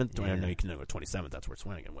 27th. Yeah. I don't know, he can go 27th. That's where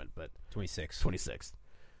Swanigan went, but 26th.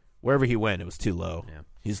 Wherever he went, it was too low. Yeah.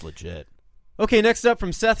 He's legit. Okay, next up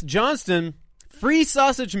from Seth Johnston, free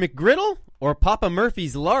sausage McGriddle or Papa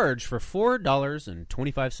Murphy's large for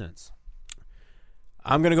 $4.25.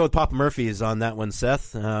 I'm going to go with Papa Murphy's on that one,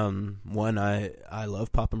 Seth. I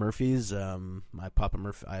love Papa Murphy's. My Papa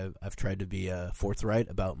Murphy, I've tried to be forthright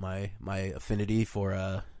about my affinity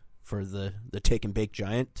for the take and bake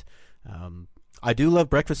giant. I do love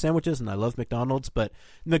breakfast sandwiches, and I love McDonald's, but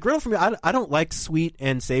McGriddle for me, I don't like sweet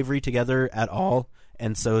and savory together at all,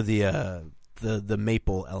 and so the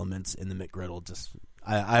maple elements in the McGriddle just.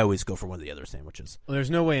 I always go for one of the other sandwiches. Well, there's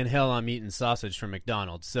no way in hell I'm eating sausage from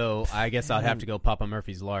McDonald's, so I guess I'd have to go Papa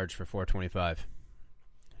Murphy's large for $4.25.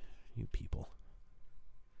 You people.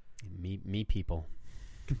 Me people.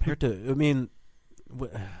 Compared to, I mean,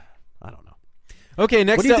 I don't know. Okay,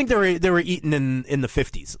 next What do you up, think they were eating in the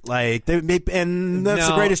 50s? Like and that's the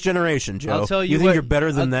No. greatest generation, Joe. I'll tell you think what, you're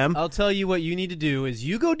better than them? I'll tell you what you need to do is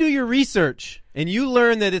you go do your research and you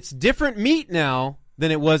learn that it's different meat now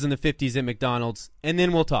than it was in the 50s at McDonald's, and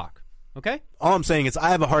then we'll talk. Okay? All I'm saying is I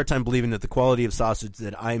have a hard time believing that the quality of sausage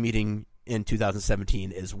that I'm eating in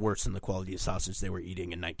 2017 is worse than the quality of sausage they were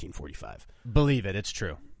eating in 1945. Believe it, it's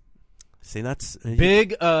true. See, that's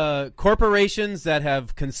Big corporations that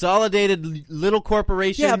have consolidated little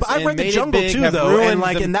corporations. Yeah, but I and read The made it Jungle big, too, have though, ruined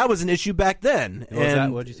and that was an issue back then. What was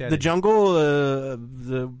that? What'd you say? The Jungle,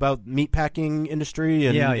 about meatpacking industry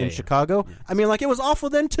in Chicago. Yeah. I mean, like, it was awful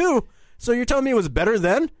then too. So you're telling me it was better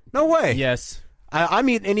then? No way. Yes. I'm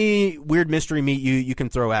eating any weird mystery meat you can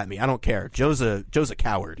throw at me. I don't care. Joe's a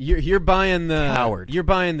coward. You're buying the Coward. You're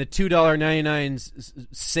buying the $2.99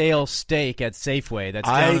 sale steak at Safeway. That's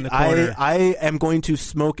down in the corner. I am going to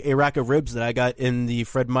smoke a rack of ribs that I got in the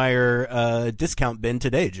Fred Meyer discount bin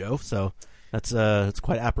today, Joe. So that's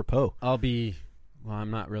quite apropos. Well,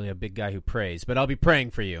 I'm not really a big guy who prays, but I'll be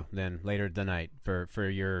praying for you then later tonight for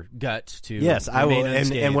your gut to Yes, I will.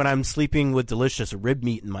 unscathed. And when I'm sleeping with delicious rib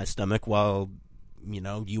meat in my stomach while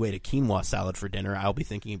you ate a quinoa salad for dinner, I'll be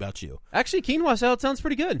thinking about you. Actually, quinoa salad sounds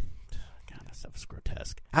pretty good. God, that stuff is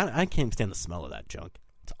grotesque. I can't stand the smell of that junk.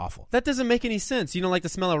 It's awful. That doesn't make any sense. You don't like the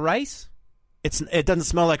smell of rice? It doesn't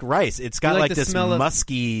smell like rice. It's got like like the this smell of-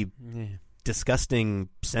 musky, disgusting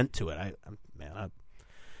scent to it. I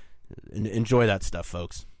enjoy that stuff,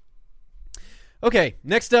 folks. Okay,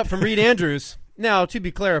 next up from Reed Andrews. Now, to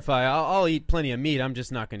be clarified, I'll eat plenty of meat. I'm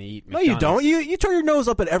just not going to eat No, McDonald's. you don't. You turn your nose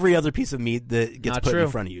up at every other piece of meat that gets Not put true. in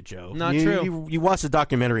front of you, Joe. Not true. You watched a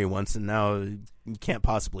documentary once, and now you can't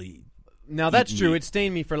possibly. Now, that's eat true. meat. It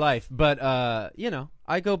stained me for life. But,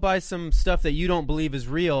 I go buy some stuff that you don't believe is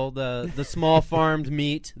real, the small farmed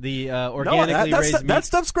meat, the organically raised meat. That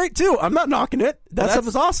stuff's great, too. I'm not knocking it. That stuff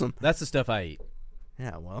is awesome. That's the stuff I eat.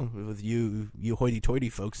 Yeah, well, with you hoity-toity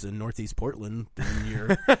folks in Northeast Portland, and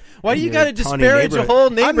your Why do you got to disparage a whole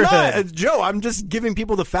neighborhood? I'm not, Joe. I'm just giving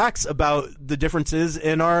people the facts about the differences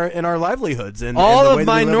in our livelihoods and all and the of way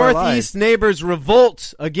my that we live our Northeast lives. neighbors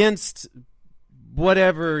revolt against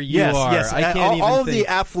whatever you are. Yes, I can't all, even all of think.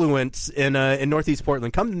 the affluents in Northeast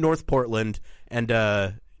Portland come to North Portland and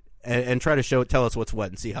try to tell us what's what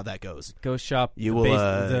and see how that goes. Go shop. You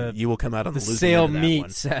the will come out on the losing sale end of that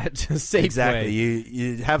meats one. at Safeway. Exactly.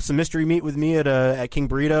 You have some mystery meat with me at King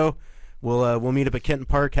Burrito. We'll meet up at Kenton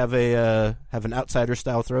Park, have an outsider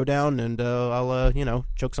style throwdown, and I'll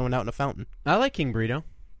choke someone out in a fountain. I like King Burrito.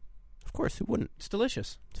 Of course, who wouldn't? It's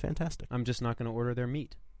delicious. It's fantastic. I'm just not going to order their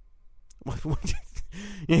meat.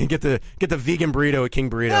 You get the vegan burrito at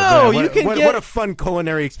King Burrito. No, Man, you can what get- a fun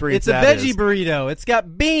culinary experience. It's a that veggie is. burrito. It's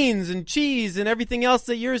got beans and cheese and everything else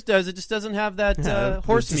that yours does. It just doesn't have that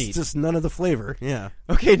horse It's meat. just none of the flavor. Yeah.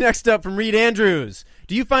 Okay, next up from Reed Andrews.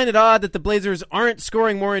 Do you find it odd that the Blazers aren't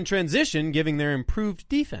scoring more in transition, given their improved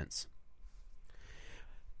defense?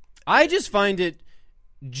 I just find it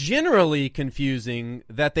generally confusing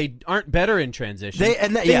that they aren't better in transition.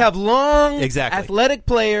 They have long, athletic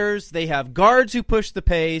players. They have guards who push the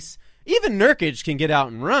pace. Even Nurkic can get out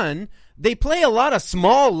and run. They play a lot of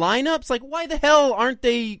small lineups. Like, why the hell aren't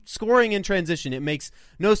they scoring in transition? It makes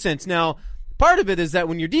no sense. Now, part of it is that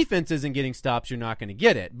when your defense isn't getting stops, you're not going to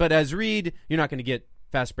get it. But as Reed, you're not going to get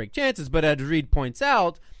fast break chances. But as Reed points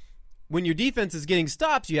out, when your defense is getting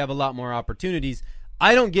stops, you have a lot more opportunities.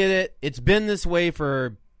 I don't get it. It's been this way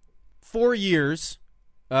for 4 years.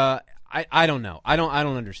 I don't know. I don't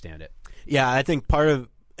understand it. Yeah, I think part of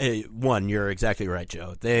one, you're exactly right,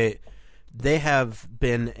 Joe. They have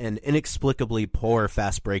been an inexplicably poor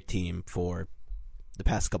fast break team for the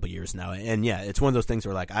past couple years now, and yeah, it's one of those things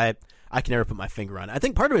where like I can never put my finger on it. I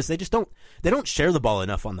think part of it is they don't share the ball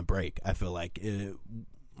enough on the break. I feel like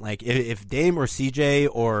if Dame or CJ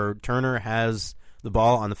or Turner has the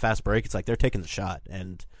ball on the fast break, it's like they're taking the shot,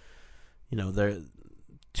 and they're.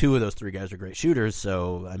 Two of those three guys are great shooters,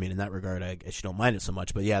 so I mean, in that regard, I guess you don't mind it so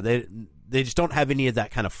much. But yeah, they just don't have any of that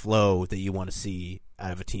kind of flow that you want to see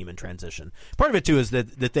out of a team in transition. Part of it too is that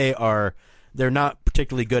they're not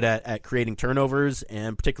particularly good at creating turnovers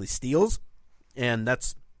and particularly steals, and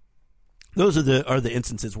those are the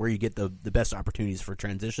instances where you get the best opportunities for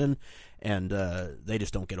transition, and they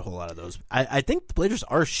just don't get a whole lot of those. I think the Blazers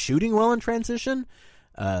are shooting well in transition.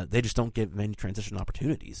 They just don't get many transition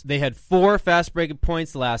opportunities. They had 4 fast break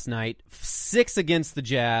points last night, 6 against the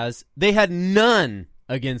Jazz. They had none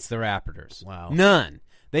against the Raptors. Wow. None.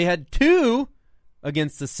 They had 2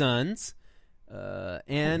 against the Suns,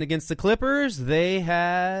 and against the Clippers, they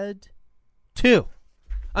had 2.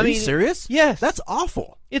 Are you serious? Yes. That's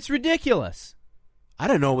awful. It's ridiculous. I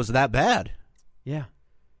didn't know it was that bad. Yeah.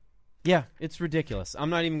 Yeah, it's ridiculous. I'm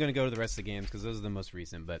not even going to go to the rest of the games because those are the most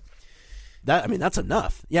recent, but that's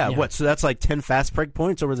enough. Yeah, what? So that's like 10 fast break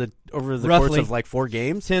points over the Roughly. course of like 4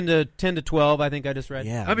 games. 10 to 12, I think I just read.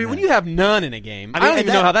 Yeah, I mean, man. when you have none in a game, I don't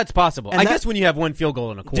even know how that's possible. I guess when you have one field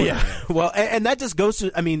goal in a quarter. Yeah. Well, and that just goes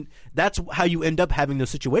to, I mean, that's how you end up having those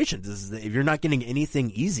situations. Is that if you're not getting anything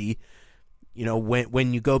easy, you know,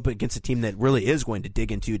 when you go up against a team that really is going to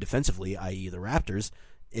dig into you defensively, i.e. the Raptors,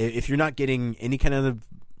 if you're not getting any kind of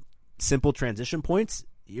simple transition points,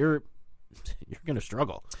 you're going to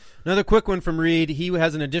struggle. Another quick one from Reed. He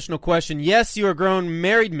has an additional question. Yes, you are grown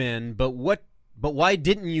married men, but why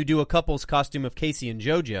didn't you do a couple's costume of Casey and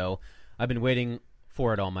JoJo? I've been waiting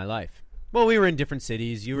for it all my life. Well, we were in different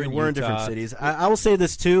cities. You were in Utah. in different cities. I will say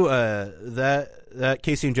this too. That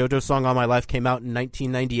Casey and JoJo song "All My Life" came out in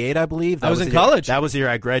 1998, I believe. I was in college. That was the year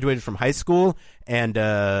I graduated from high school, and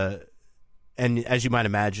as you might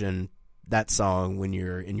imagine, that song when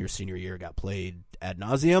you're in your senior year got played ad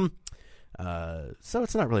nauseum. So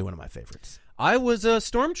it's not really one of my favorites. I was a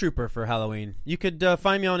stormtrooper for Halloween. You could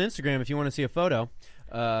find me on Instagram if you want to see a photo.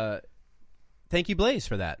 Thank you, Blaze,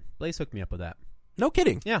 for that. Blaze hooked me up with that. No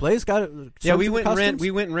kidding. Yeah, Blaze got it. Yeah, we went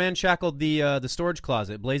and ramshackled the storage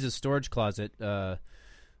closet, Blaze's storage closet. A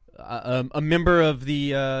member of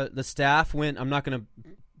the staff went. I'm not going to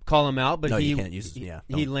call him out, but you can't use.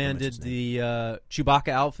 He landed the Chewbacca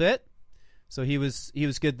outfit, so he was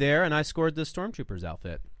good there, and I scored the Stormtroopers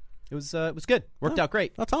outfit. It was good. Worked out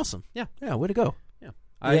great. That's awesome. Yeah. Way to go. Yeah.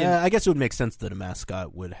 I guess it would make sense that a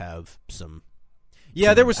mascot would have some.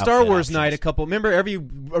 Yeah, there was Star Wars options. night. Remember every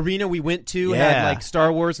arena we went to had like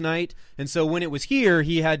Star Wars night, and so when it was here,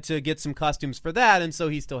 he had to get some costumes for that, and so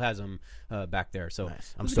he still has them back there. So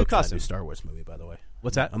nice. I'm stoked for that new Star Wars movie, by the way.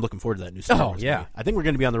 What's that? I'm looking forward to that new Star Wars movie. I think we're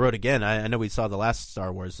going to be on the road again. I know we saw the last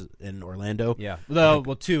Star Wars in Orlando. Yeah. Well,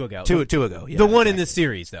 2 ago. Two ago. Yeah, the one in this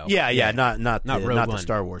series, though. Yeah. Not the Rogue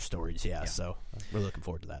Star Wars stories. Yeah. So we're looking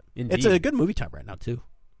forward to that. Indeed. It's a good movie time right now too.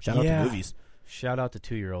 Shout out to movies. Shout out to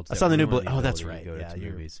 2-year-olds. I saw the new. That's to right. Go to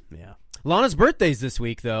movies. Yeah. Lana's birthday's this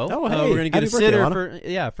week, though. Oh, hey. We're going to get Happy a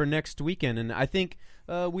sitter for next weekend, and I think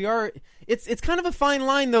we are. It's kind of a fine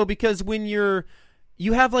line though, because when you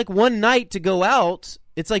have like one night to go out,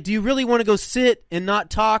 it's like, do you really want to go sit and not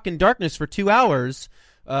talk in darkness for 2 hours?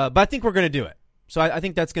 But I think we're going to do it. So I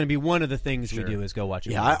think that's going to be one of the things we do is go watch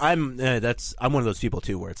it. Yeah, I'm one of those people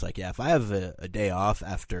too, where it's like, if I have a day off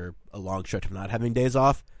after a long stretch of not having days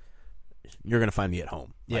off, you're going to find me at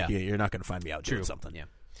home. Like, you're not going to find me out doing something. Yeah.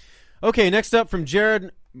 Okay, next up from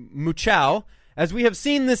Jared Muchow. As we have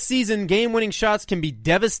seen this season, game-winning shots can be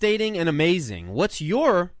devastating and amazing. What's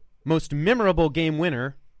your most memorable game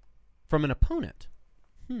winner from an opponent?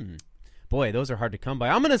 Boy, those are hard to come by.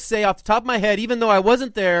 I'm going to say off the top of my head, even though I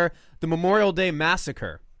wasn't there, the Memorial Day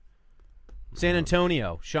Massacre. San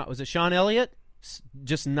Antonio. Was it Sean Elliott?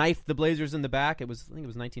 Just knifed the Blazers in the back. I think it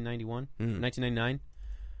was 1991, 1999.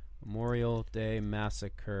 Memorial Day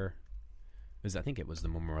Massacre. I think it was the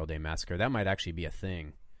Memorial Day Massacre. That might actually be a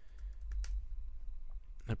thing.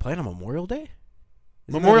 They're playing on Memorial Day?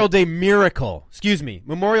 Memorial Day Miracle. Excuse me.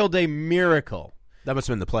 Memorial Day Miracle. That must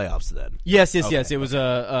have been the playoffs then. Yes. It was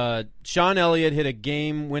Sean Elliott hit a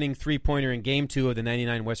game-winning three-pointer in Game 2 of the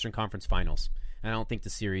 99 Western Conference Finals. And I don't think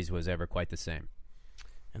the series was ever quite the same.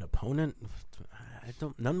 An opponent?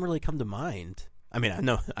 None really come to mind. I mean,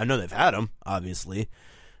 I know they've had them, obviously.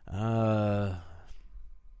 Yeah,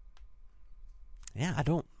 I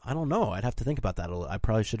don't know. I'd have to think about that a little. I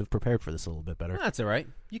probably should have prepared for this a little bit better. That's all right.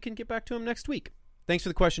 You can get back to him next week. Thanks for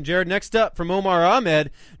the question, Jared. Next up from Omar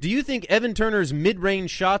Ahmed. Do you think Evan Turner's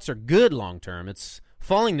mid-range shots are good long-term? It's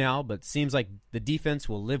falling now, but seems like the defense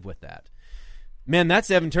will live with that. Man,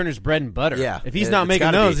 that's Evan Turner's bread and butter. Yeah, if he's not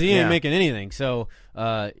making those, he ain't making anything. So,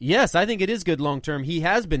 yes, I think it is good long-term. He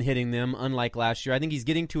has been hitting them, unlike last year. I think he's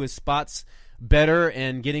getting to his spots better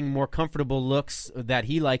and getting more comfortable looks that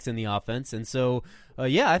he likes in the offense. And so,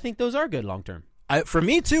 I think those are good long-term. For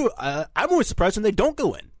me, too, I'm always surprised when they don't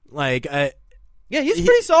go in. He's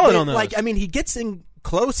pretty solid on those. He gets in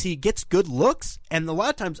close, he gets good looks, and a lot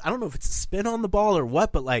of times, I don't know if it's a spin on the ball or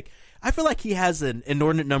what, but I feel like he has an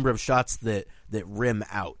inordinate number of shots that rim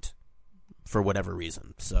out for whatever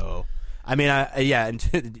reason. So, I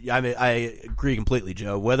agree completely,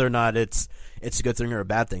 Joe. Whether or not it's a good thing or a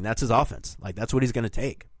bad thing, that's his offense. That's what he's going to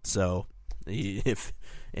take. So, if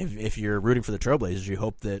you're rooting for the Trailblazers, you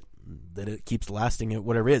hope that it keeps lasting at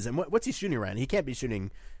whatever it is. And what's he shooting around? He can't be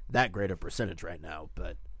shooting that great a percentage right now,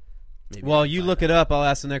 but maybe. Well, you look it up. I'll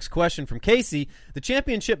ask the next question from Casey. The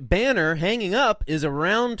championship banner hanging up is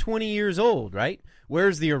around 20 years old, right?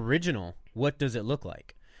 Where's the original? What does it look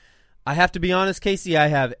like? I have to be honest, Casey, I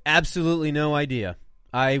have absolutely no idea.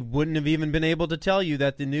 I wouldn't have even been able to tell you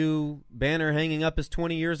that the new banner hanging up is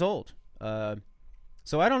 20 years old.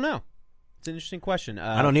 So I don't know. It's an interesting question.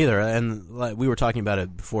 I don't either. And like, we were talking about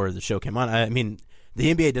it before the show came on. I mean,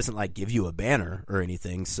 the NBA doesn't like give you a banner or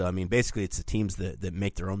anything. So I mean, basically, it's the teams that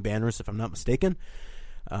make their own banners, if I'm not mistaken.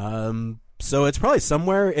 So it's probably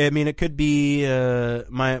somewhere. I mean, it could be.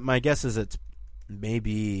 My guess is it's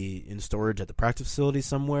maybe in storage at the practice facility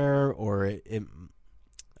somewhere, or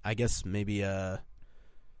I guess maybe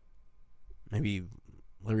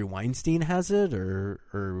Larry Weinstein has it,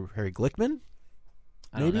 or Harry Glickman.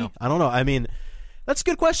 Maybe I don't know. I mean, that's a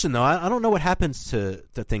good question though. I don't know what happens to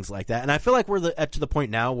things like that, and I feel like we're to the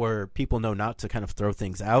point now where people know not to kind of throw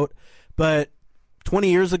things out. But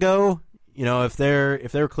 20 years ago, you know, if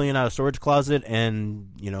they're cleaning out a storage closet and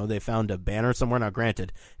you know they found a banner somewhere. Now,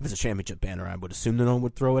 granted, if it's a championship banner, I would assume that no one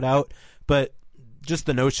would throw it out. But just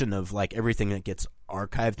the notion of like everything that gets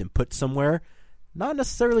archived and put somewhere. Not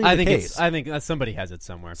necessarily the case. I think somebody has it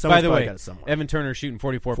somewhere. Someone's By the way, got it somewhere. Evan Turner's shooting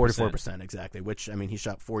 44%. 44%, exactly. Which, I mean, he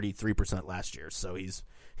shot 43% last year, so he's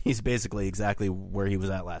basically exactly where he was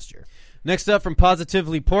at last year. Next up from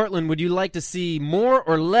Positively Portland, would you like to see more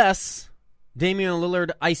or less Damian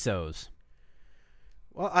Lillard ISOs?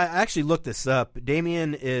 Well, I actually looked this up.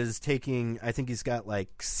 Damian is taking, I think he's got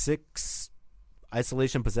like 6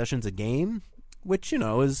 isolation possessions a game, which, you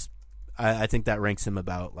know, is... I think that ranks him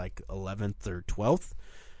about like 11th or 12th.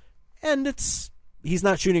 And he's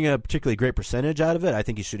not shooting a particularly great percentage out of it. I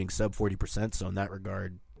think he's shooting sub 40%, so in that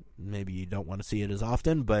regard, maybe you don't want to see it as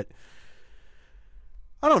often. But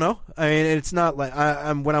I don't know. I mean, it's not like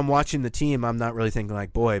when I'm watching the team, I'm not really thinking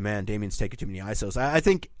like, boy, man, Damian's taking too many ISOs. I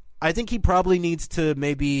think he probably needs to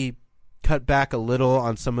maybe cut back a little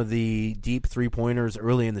on some of the deep three-pointers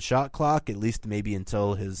early in the shot clock, at least maybe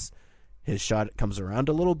until his shot comes around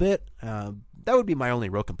a little bit. That would be my only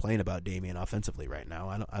real complaint about Damian offensively right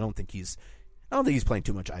now. I don't think he's playing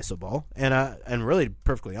too much ISO ball. And really,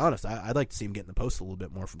 perfectly honest, I'd like to see him get in the post a little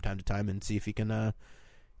bit more from time to time and see if he can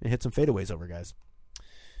hit some fadeaways over guys.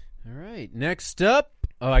 All right. Next up,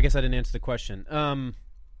 I guess I didn't answer the question.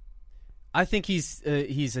 I think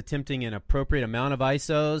he's attempting an appropriate amount of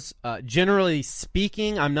ISOs. Generally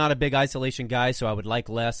speaking, I'm not a big isolation guy, so I would like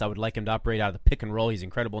less. I would like him to operate out of the pick and roll. He's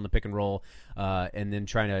incredible in the pick and roll, and then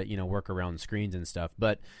trying to work around screens and stuff.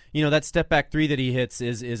 But that step back three that he hits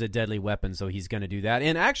is a deadly weapon, so he's going to do that.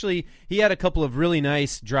 And actually, he had a couple of really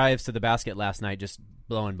nice drives to the basket last night, just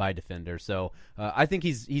blowing by defenders. So I think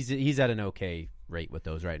he's at an okay rate with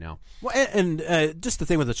those right now. Well, and just the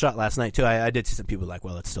thing with the shot last night too, I did see some people like,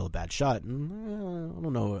 well, it's still a bad shot. And, I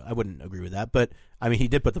don't know, I wouldn't agree with that. But I mean, he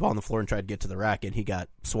did put the ball on the floor and tried to get to the rack, and he got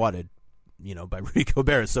swatted, by Rudy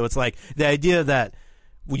Gobert. So it's like the idea that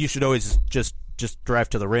you should always just drive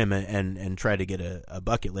to the rim and try to get a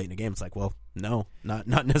bucket late in the game. It's like, well, no, not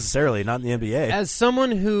necessarily, not in the NBA. As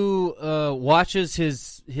someone who watches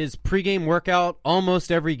his pregame workout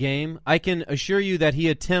almost every game, I can assure you that he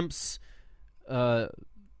attempts. I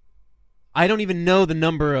don't even know the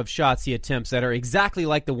number of shots he attempts that are exactly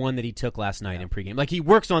like the one that he took last night in pregame. Like, he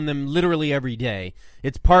works on them literally every day.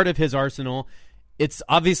 It's part of his arsenal. It's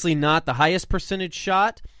obviously not the highest percentage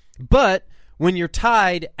shot, but when you're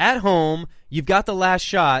tied at home, you've got the last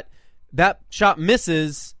shot, that shot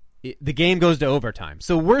misses, the game goes to overtime.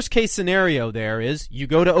 So worst case scenario there is you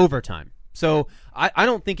go to overtime. So I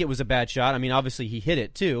don't think it was a bad shot. I mean, obviously he hit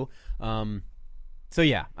it too. So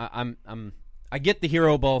yeah, I get the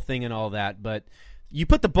hero ball thing and all that, but you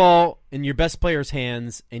put the ball in your best player's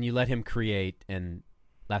hands and you let him create, and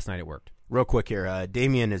last night it worked. Real quick here,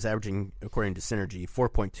 Damian is averaging, according to Synergy,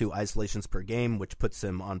 4.2 isolations per game, which puts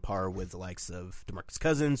him on par with the likes of DeMarcus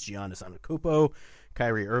Cousins, Giannis Antetokounmpo,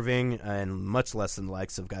 Kyrie Irving, and much less than the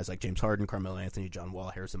likes of guys like James Harden, Carmelo Anthony, John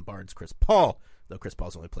Wall, Harrison Barnes, Chris Paul, though Chris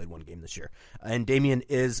Paul's only played one game this year. And Damian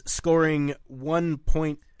is scoring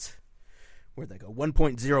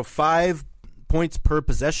 1.05 points per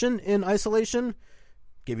possession in isolation.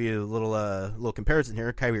 Give you a little comparison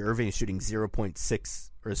here. Kyrie Irving is shooting 0.6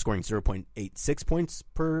 or scoring 0.86 points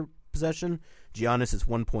per possession. Giannis is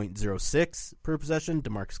 1.06 per possession.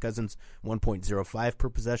 DeMarcus Cousins 1.05 per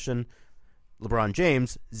possession. LeBron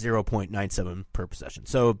James 0.97 per possession.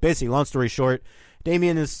 So basically, long story short,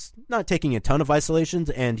 Damian is not taking a ton of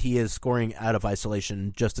isolations, and he is scoring out of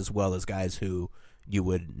isolation just as well as guys who you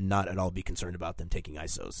would not at all be concerned about them taking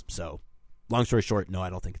ISOs. So long story short, no,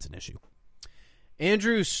 I don't think it's an issue.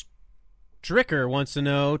 Andrew Stricker wants to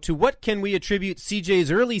know, to what can we attribute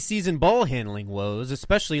CJ's early season ball handling woes,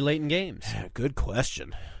 especially late in games? Good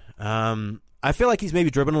question. I feel like he's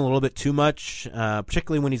maybe dribbling a little bit too much,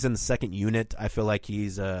 particularly when he's in the second unit. I feel like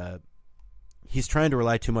he's he's trying to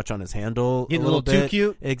rely too much on his handle. Getting a little too bit.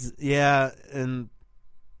 cute. Yeah, and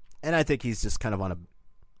I think he's just kind of on a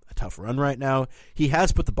tough run right now. He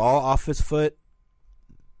has put the ball off his foot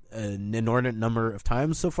an inordinate number of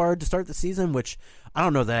times so far to start the season, which I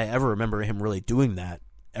don't know that I ever remember him really doing that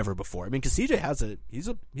ever before. I mean, because CJ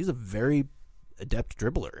he's a very adept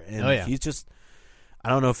dribbler, and he's just, I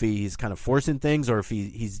don't know if he's kind of forcing things or if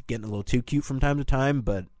he's getting a little too cute from time to time,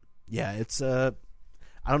 but yeah, it's I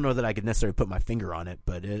don't know that I could necessarily put my finger on it,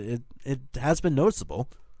 but it has been noticeable.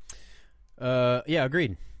 Yeah,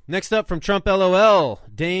 agreed. Next up from Trump LOL,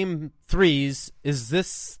 Dame threes. Is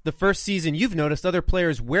this the first season you've noticed other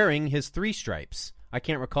players wearing his three stripes? I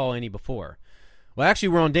can't recall any before. Well, actually,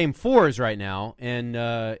 we're on Dame fours right now,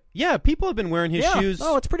 and yeah, people have been wearing his shoes.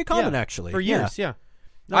 Oh, it's pretty common actually for years. Yeah,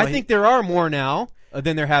 no, I think there are more now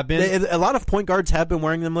than there have been. A lot of point guards have been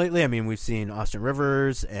wearing them lately. I mean, we've seen Austin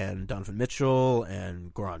Rivers and Donovan Mitchell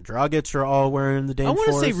and Goran Dragic are all wearing the Dame I want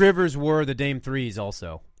to 4s. say Rivers wore the Dame threes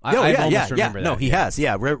also. I almost remember that. No, he has.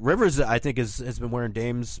 Yeah, Rivers, I think, has been wearing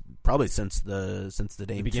Dames probably since the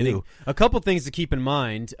Dame beginning. 2. A couple things to keep in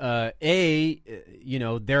mind. They're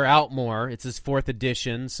out more. It's his fourth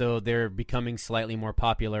edition, so they're becoming slightly more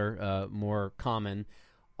popular, more common.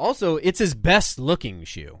 Also, it's his best-looking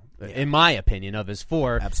shoe, in my opinion, of his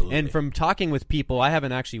four. Absolutely. And from talking with people, I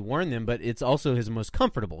haven't actually worn them, but it's also his most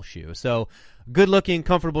comfortable shoe. So, good-looking,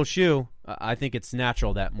 comfortable shoe. I think it's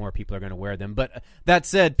natural that more people are going to wear them. But that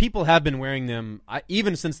said, people have been wearing them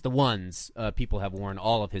even since the ones. People have worn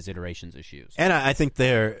all of his iterations of shoes. And I think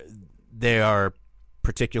they are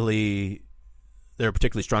particularly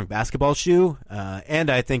strong basketball shoe. And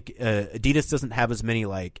I think Adidas doesn't have as many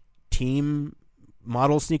like team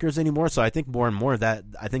model sneakers anymore, so I think more and more that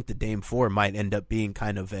I think the Dame 4 might end up being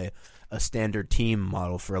kind of a standard team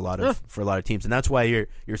model for a lot of teams, and that's why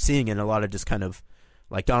you're seeing in a lot of just kind of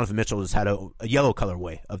like Donovan Mitchell has had a yellow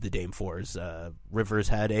colorway of the Dame 4s. Rivers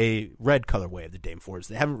had a red colorway of the Dame 4s.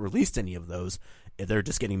 They haven't released any of those. They're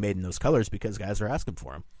just getting made in those colors because guys are asking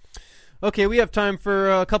for them. Okay, we have time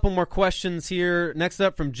for a couple more questions here. Next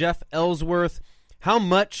up from Jeff Ellsworth, how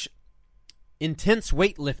much intense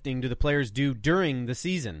weightlifting do the players do during the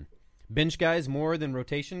season? Bench guys more than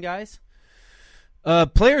rotation guys?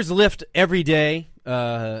 Players lift every day.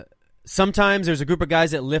 Sometimes there's a group of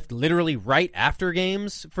guys that lift literally right after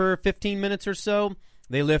games for 15 minutes or so.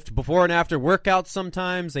 They lift before and after workouts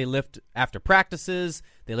sometimes. They lift after practices.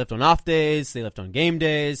 They lift on off days. They lift on game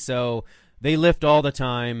days. So they lift all the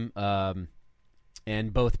time,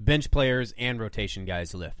 and both bench players and rotation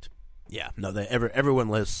guys lift. Yeah, no, everyone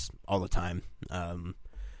lifts all the time.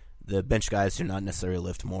 The bench guys do not necessarily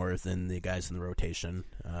lift more than the guys in the rotation.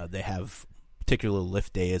 They have particular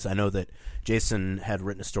lift days. I know that Jason had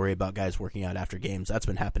written a story about guys working out after games. That's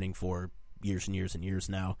been happening for years and years and years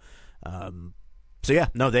now. So yeah,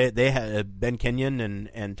 no, they had Ben Kenyon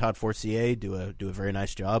and Todd Forcier do a very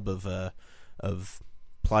nice job of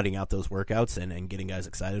plotting out those workouts and getting guys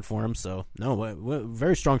excited for them. So no,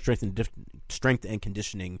 very strong strength and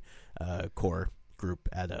conditioning core group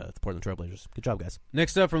at the Portland Trailblazers. Good job, guys.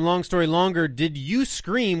 Next up from Long Story Longer, did you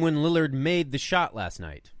scream when Lillard made the shot last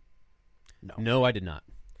night? No, I did not.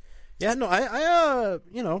 Yeah, no,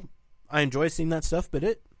 I enjoy seeing that stuff,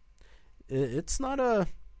 but it's not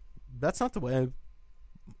that's not the way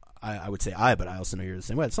I would say but I also know you're the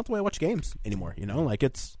same way. It's not the way I watch games anymore, like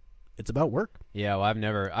it's about work. Yeah, well, I'm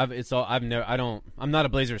not a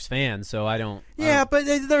Blazers fan, so I don't. Yeah, but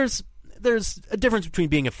there's a difference between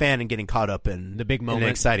being a fan and getting caught up in the big moment, an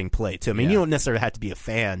exciting play too. I mean, you don't necessarily have to be a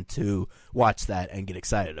fan to watch that and get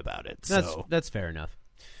excited about it. That's fair enough.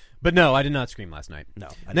 But no, I did not scream last night. No.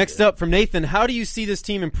 Next up from Nathan, how do you see this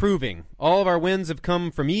team improving? All of our wins have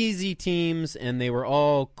come from easy teams, and they were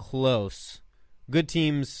all close. Good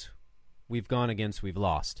teams we've gone against, we've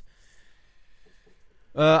lost.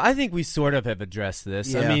 I think we sort of have addressed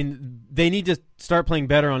this. Yeah. I mean, they need to start playing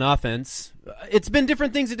better on offense. It's been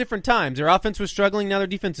different things at different times. Their offense was struggling, now their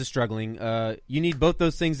defense is struggling. You need both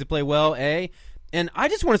those things to play well, and I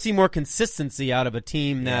just want to see more consistency out of a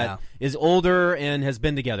team that is older and has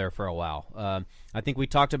been together for a while. I think we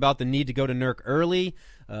talked about the need to go to Nurk early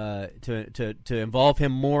to involve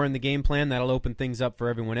him more in the game plan. That'll open things up for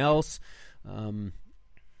everyone else.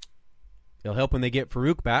 It'll help when they get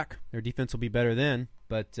Farouq back. Their defense will be better then.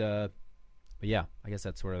 But yeah, I guess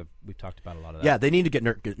that's sort of we've talked about a lot of that. Yeah, they need to get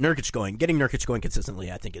Nurkic going. Getting Nurkic going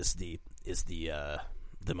consistently, I think, is the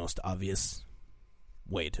most obvious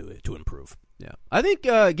way to improve. Yeah, I think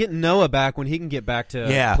getting Noah back when he can get back to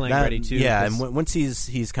playing ready too. Yeah, and once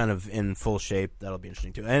he's kind of in full shape, that'll be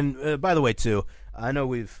interesting too. And by the way, too, I know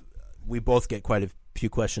we both get quite a few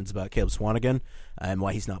questions about Caleb Swanigan and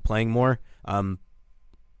why he's not playing more.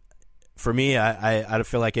 For me, I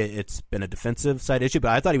feel like it's been a defensive side issue,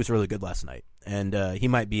 but I thought he was really good last night, and he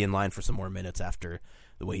might be in line for some more minutes after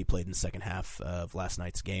the way he played in the second half of last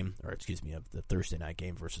night's game, of the Thursday night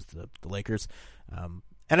game versus the Lakers. And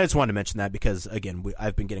I just wanted to mention that because, again,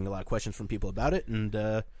 I've been getting a lot of questions from people about it,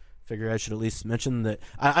 and figure I should at least mention that.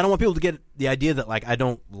 I don't want people to get the idea that I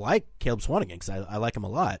don't like Caleb Swanigan, because I like him a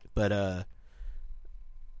lot, but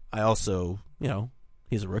I also,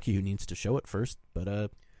 he's a rookie who needs to show it first,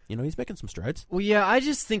 but he's making some strides. Well, yeah, I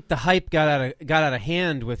just think the hype got out of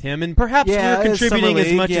hand with him, and perhaps we're contributing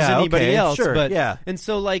as much as anybody else. Sure, but yeah. And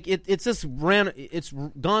so it's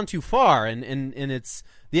gone too far, and it's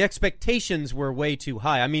the expectations were way too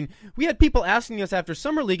high. I mean, we had people asking us after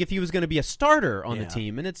Summer League if he was going to be a starter on the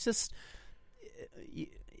team, and it's just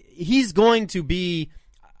he's going to be.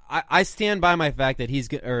 I stand by my fact that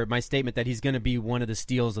my statement that he's going to be one of the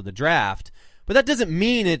steals of the draft. But that doesn't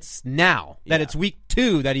mean it's now, that it's week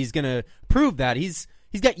 2 that he's going to prove that. He's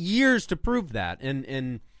got years to prove that.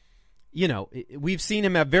 And we've seen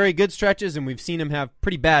him have very good stretches, and we've seen him have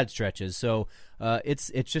pretty bad stretches. So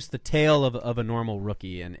it's just the tale of a normal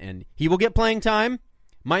rookie. And he will get playing time.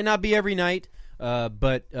 Might not be every night.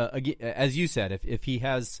 But as you said, if he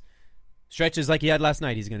has stretches like he had last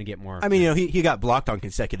night, he's going to get more. I mean, he got blocked on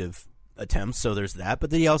consecutive attempts, so there's that.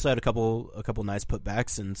 But then he also had a couple nice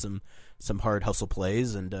putbacks and some hard hustle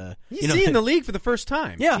plays, and he's seeing the league for the first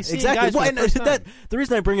time. Yeah, he's exactly. Well, the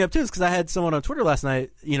reason I bring it up too is because I had someone on Twitter last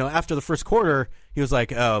night. After the first quarter, he was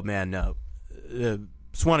like, "Oh man, no,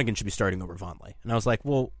 Swanigan should be starting over Vonleh," and I was like,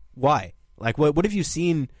 "Well, why? Like, what have you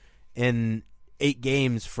seen in 8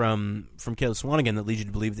 games from Caleb Swanigan that leads you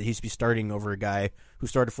to believe that he should be starting over a guy who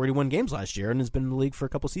started 41 games last year and has been in the league for a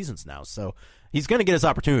couple seasons now?" So he's going to get his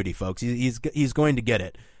opportunity, folks. He's going to get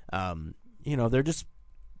it. They're just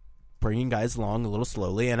bringing guys along a little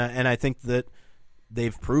slowly, and I think that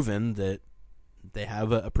they've proven that they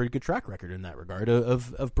have a pretty good track record in that regard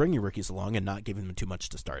of bringing rookies along and not giving them too much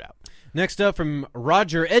to start out. Next up from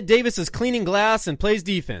Roger, Ed Davis is cleaning glass and plays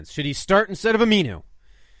defense. Should he start instead of Aminu?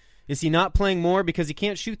 Is he not playing more because he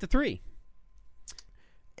can't shoot the 3?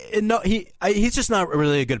 No, he's just not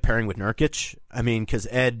really a good pairing with Nurkic. I mean, because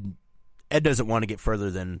Ed doesn't want to get further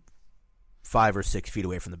than 5 or 6 feet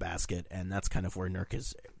away from the basket, and that's kind of where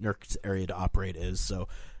Nurkic's area to operate is. So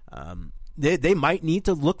they might need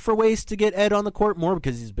to look for ways to get Ed on the court more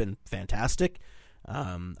because he's been fantastic.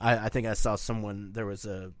 I think I saw someone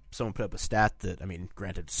put up a stat that, I mean,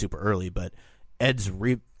 granted, super early, but Ed's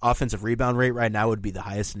offensive rebound rate right now would be the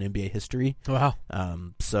highest in NBA history. Wow.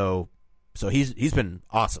 So he's been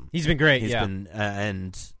awesome. He's been great. He's been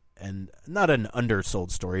and not an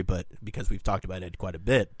undersold story, but because we've talked about Ed quite a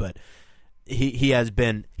bit, but he's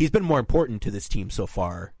been more important to this team so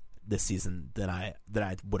far this season than I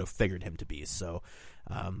would have figured him to be. So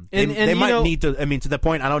they might need to. I mean, to the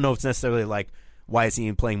point, I don't know if it's necessarily like, why is he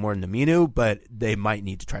even playing more than Aminu, but they might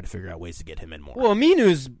need to try to figure out ways to get him in more. Well,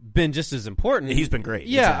 Aminu's been just as important. He's been great.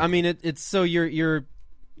 Yeah, exactly. I mean, it's so you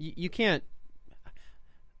can't.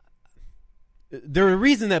 The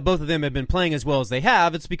reason that both of them have been playing as well as they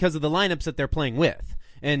have, it's because of the lineups that they're playing with.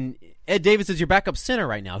 And Ed Davis is your backup center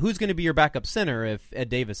right now. Who's going to be your backup center if Ed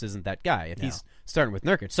Davis isn't that guy? If he's starting with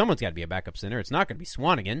Nurkic, someone's got to be a backup center. It's not going to be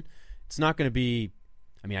Swanigan. It's not going to be.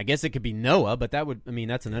 I mean, I guess it could be Noah, but that would. I mean,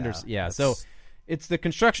 that's an under. Yeah, so it's the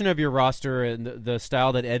construction of your roster and the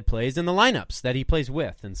style that Ed plays and the lineups that he plays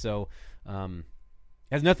with, and so it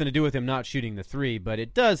has nothing to do with him not shooting the 3, but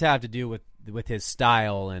it does have to do with his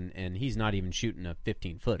style, and he's not even shooting a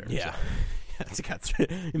 15-footer. Yeah, so.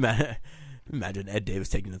 Imagine Ed Davis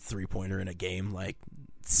taking a 3-pointer in a game, like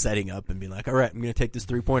setting up and being like, "All right, I'm going to take this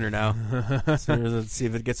 3-pointer now. So let's see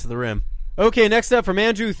if it gets to the rim." Okay, next up from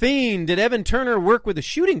Andrew Thien. Did Evan Turner work with a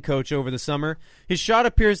shooting coach over the summer? His shot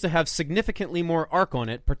appears to have significantly more arc on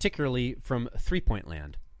it, particularly from three-point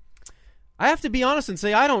land. I have to be honest and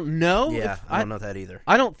say I don't know. Yeah, I don't know that either.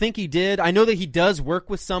 I don't think he did. I know that he does work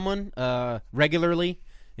with someone regularly,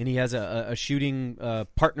 and he has a shooting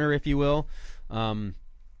partner, if you will.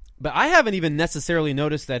 But I haven't even necessarily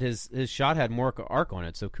noticed that his shot had more arc on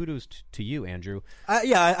it. So kudos to you, Andrew.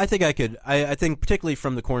 I think I could. I think particularly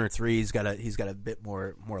from the corner 3, he's got a bit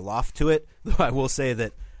more loft to it. Though I will say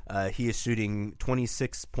that he is shooting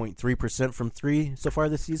 26.3% from 3 so far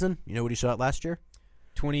this season. You know what he shot last year?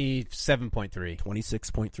 27.3.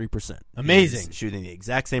 26.3%. Amazing. He's shooting the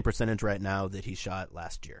exact same percentage right now that he shot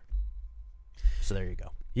last year. So there you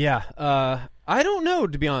go. Yeah, I don't know,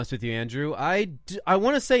 to be honest with you, Andrew. I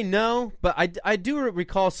want to say no, but I do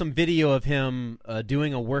recall some video of him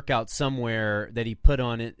doing a workout somewhere that he put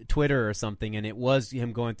on Twitter or something, and it was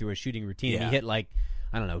him going through a shooting routine. Yeah. He hit, like,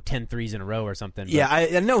 I don't know, 10 threes in a row or something. Yeah,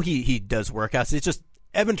 I know he does workouts. It's just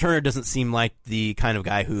Evan Turner doesn't seem like the kind of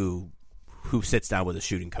guy who sits down with a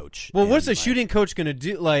shooting coach. Well, what's a shooting coach going to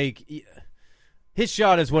do? Like, his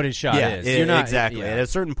shot is what his shot is. You're not, exactly. Yeah. At a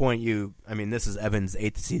certain point, this is Evan's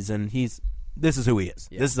 8th season. This is who he is.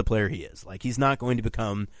 Yeah. This is the player he is. Like, he's not going to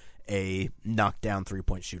become a knockdown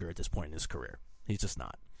 3-point shooter at this point in his career. He's just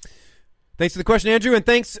not. Thanks for the question, Andrew, and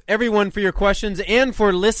thanks, everyone, for your questions and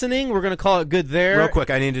for listening. We're going to call it good there. Real quick,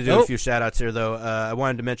 I need to do a few shout-outs here, though. I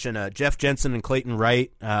wanted to mention Jeff Jensen and Clayton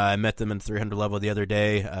Wright. I met them in the 300 level the other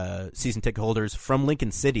day. Season ticket holders from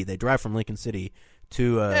Lincoln City. They drive from Lincoln City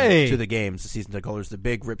to the games. The season ticket holders, the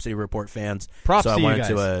big Rip City Report fans. Props so to you I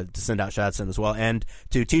guys. wanted to send out shout-outs to them as well. And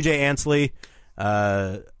to TJ Ansley.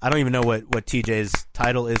 I don't even know what TJ's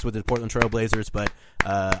title is with the Portland Trail Blazers, but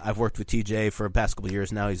I've worked with TJ for the past couple of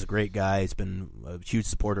years now. He's a great guy. He's been a huge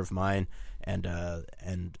supporter of mine and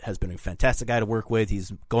has been a fantastic guy to work with.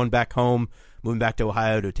 He's going back home, moving back to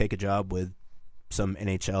Ohio to take a job with some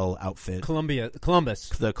NHL outfit. Columbus.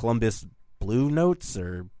 The Columbus Blue Notes?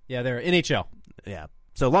 Yeah, they're NHL. Yeah.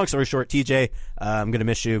 So long story short, TJ, I'm going to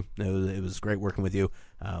miss you. It was great working with you.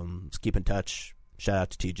 Let's keep in touch. Shout out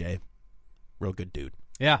to TJ. Real good dude.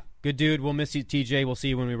 Yeah, good dude. We'll miss you, TJ. We'll see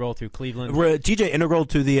you when we roll through Cleveland. TJ integral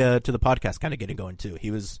to the podcast, kind of getting going too.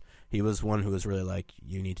 He was one who was really like,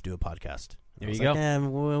 you need to do a podcast. There you go.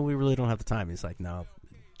 Well, we really don't have the time. He's like, no,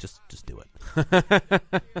 just do it.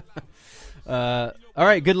 All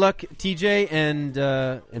right. Good luck, TJ, and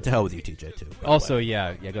to hell with you, TJ too. Also,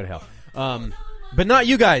 yeah, go to hell. But not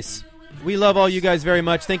you guys. We love all you guys very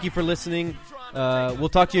much. Thank you for listening. We'll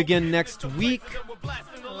talk to you again next week.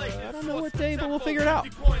 I don't know what day, but we'll figure it out.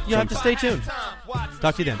 You'll have to stay tuned.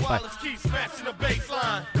 Talk to you then. Bye.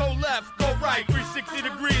 Go left, go right, 360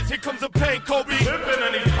 degrees. Here comes a pain, Kobe. Flipping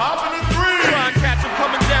and he's popping a three. Try and catch him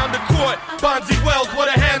coming down the court. Bonzi Wells, what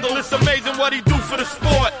a handle. It's amazing what he do for the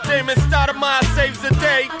sport. Damon Stoudemire saves the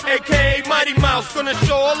day, a.k.a. Mighty Mouse. Gonna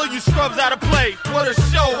show all of you scrubs how to play. What a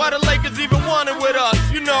show. Why the Lakers even want it with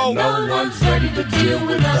us, you know. No one's ready to deal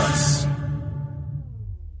with us.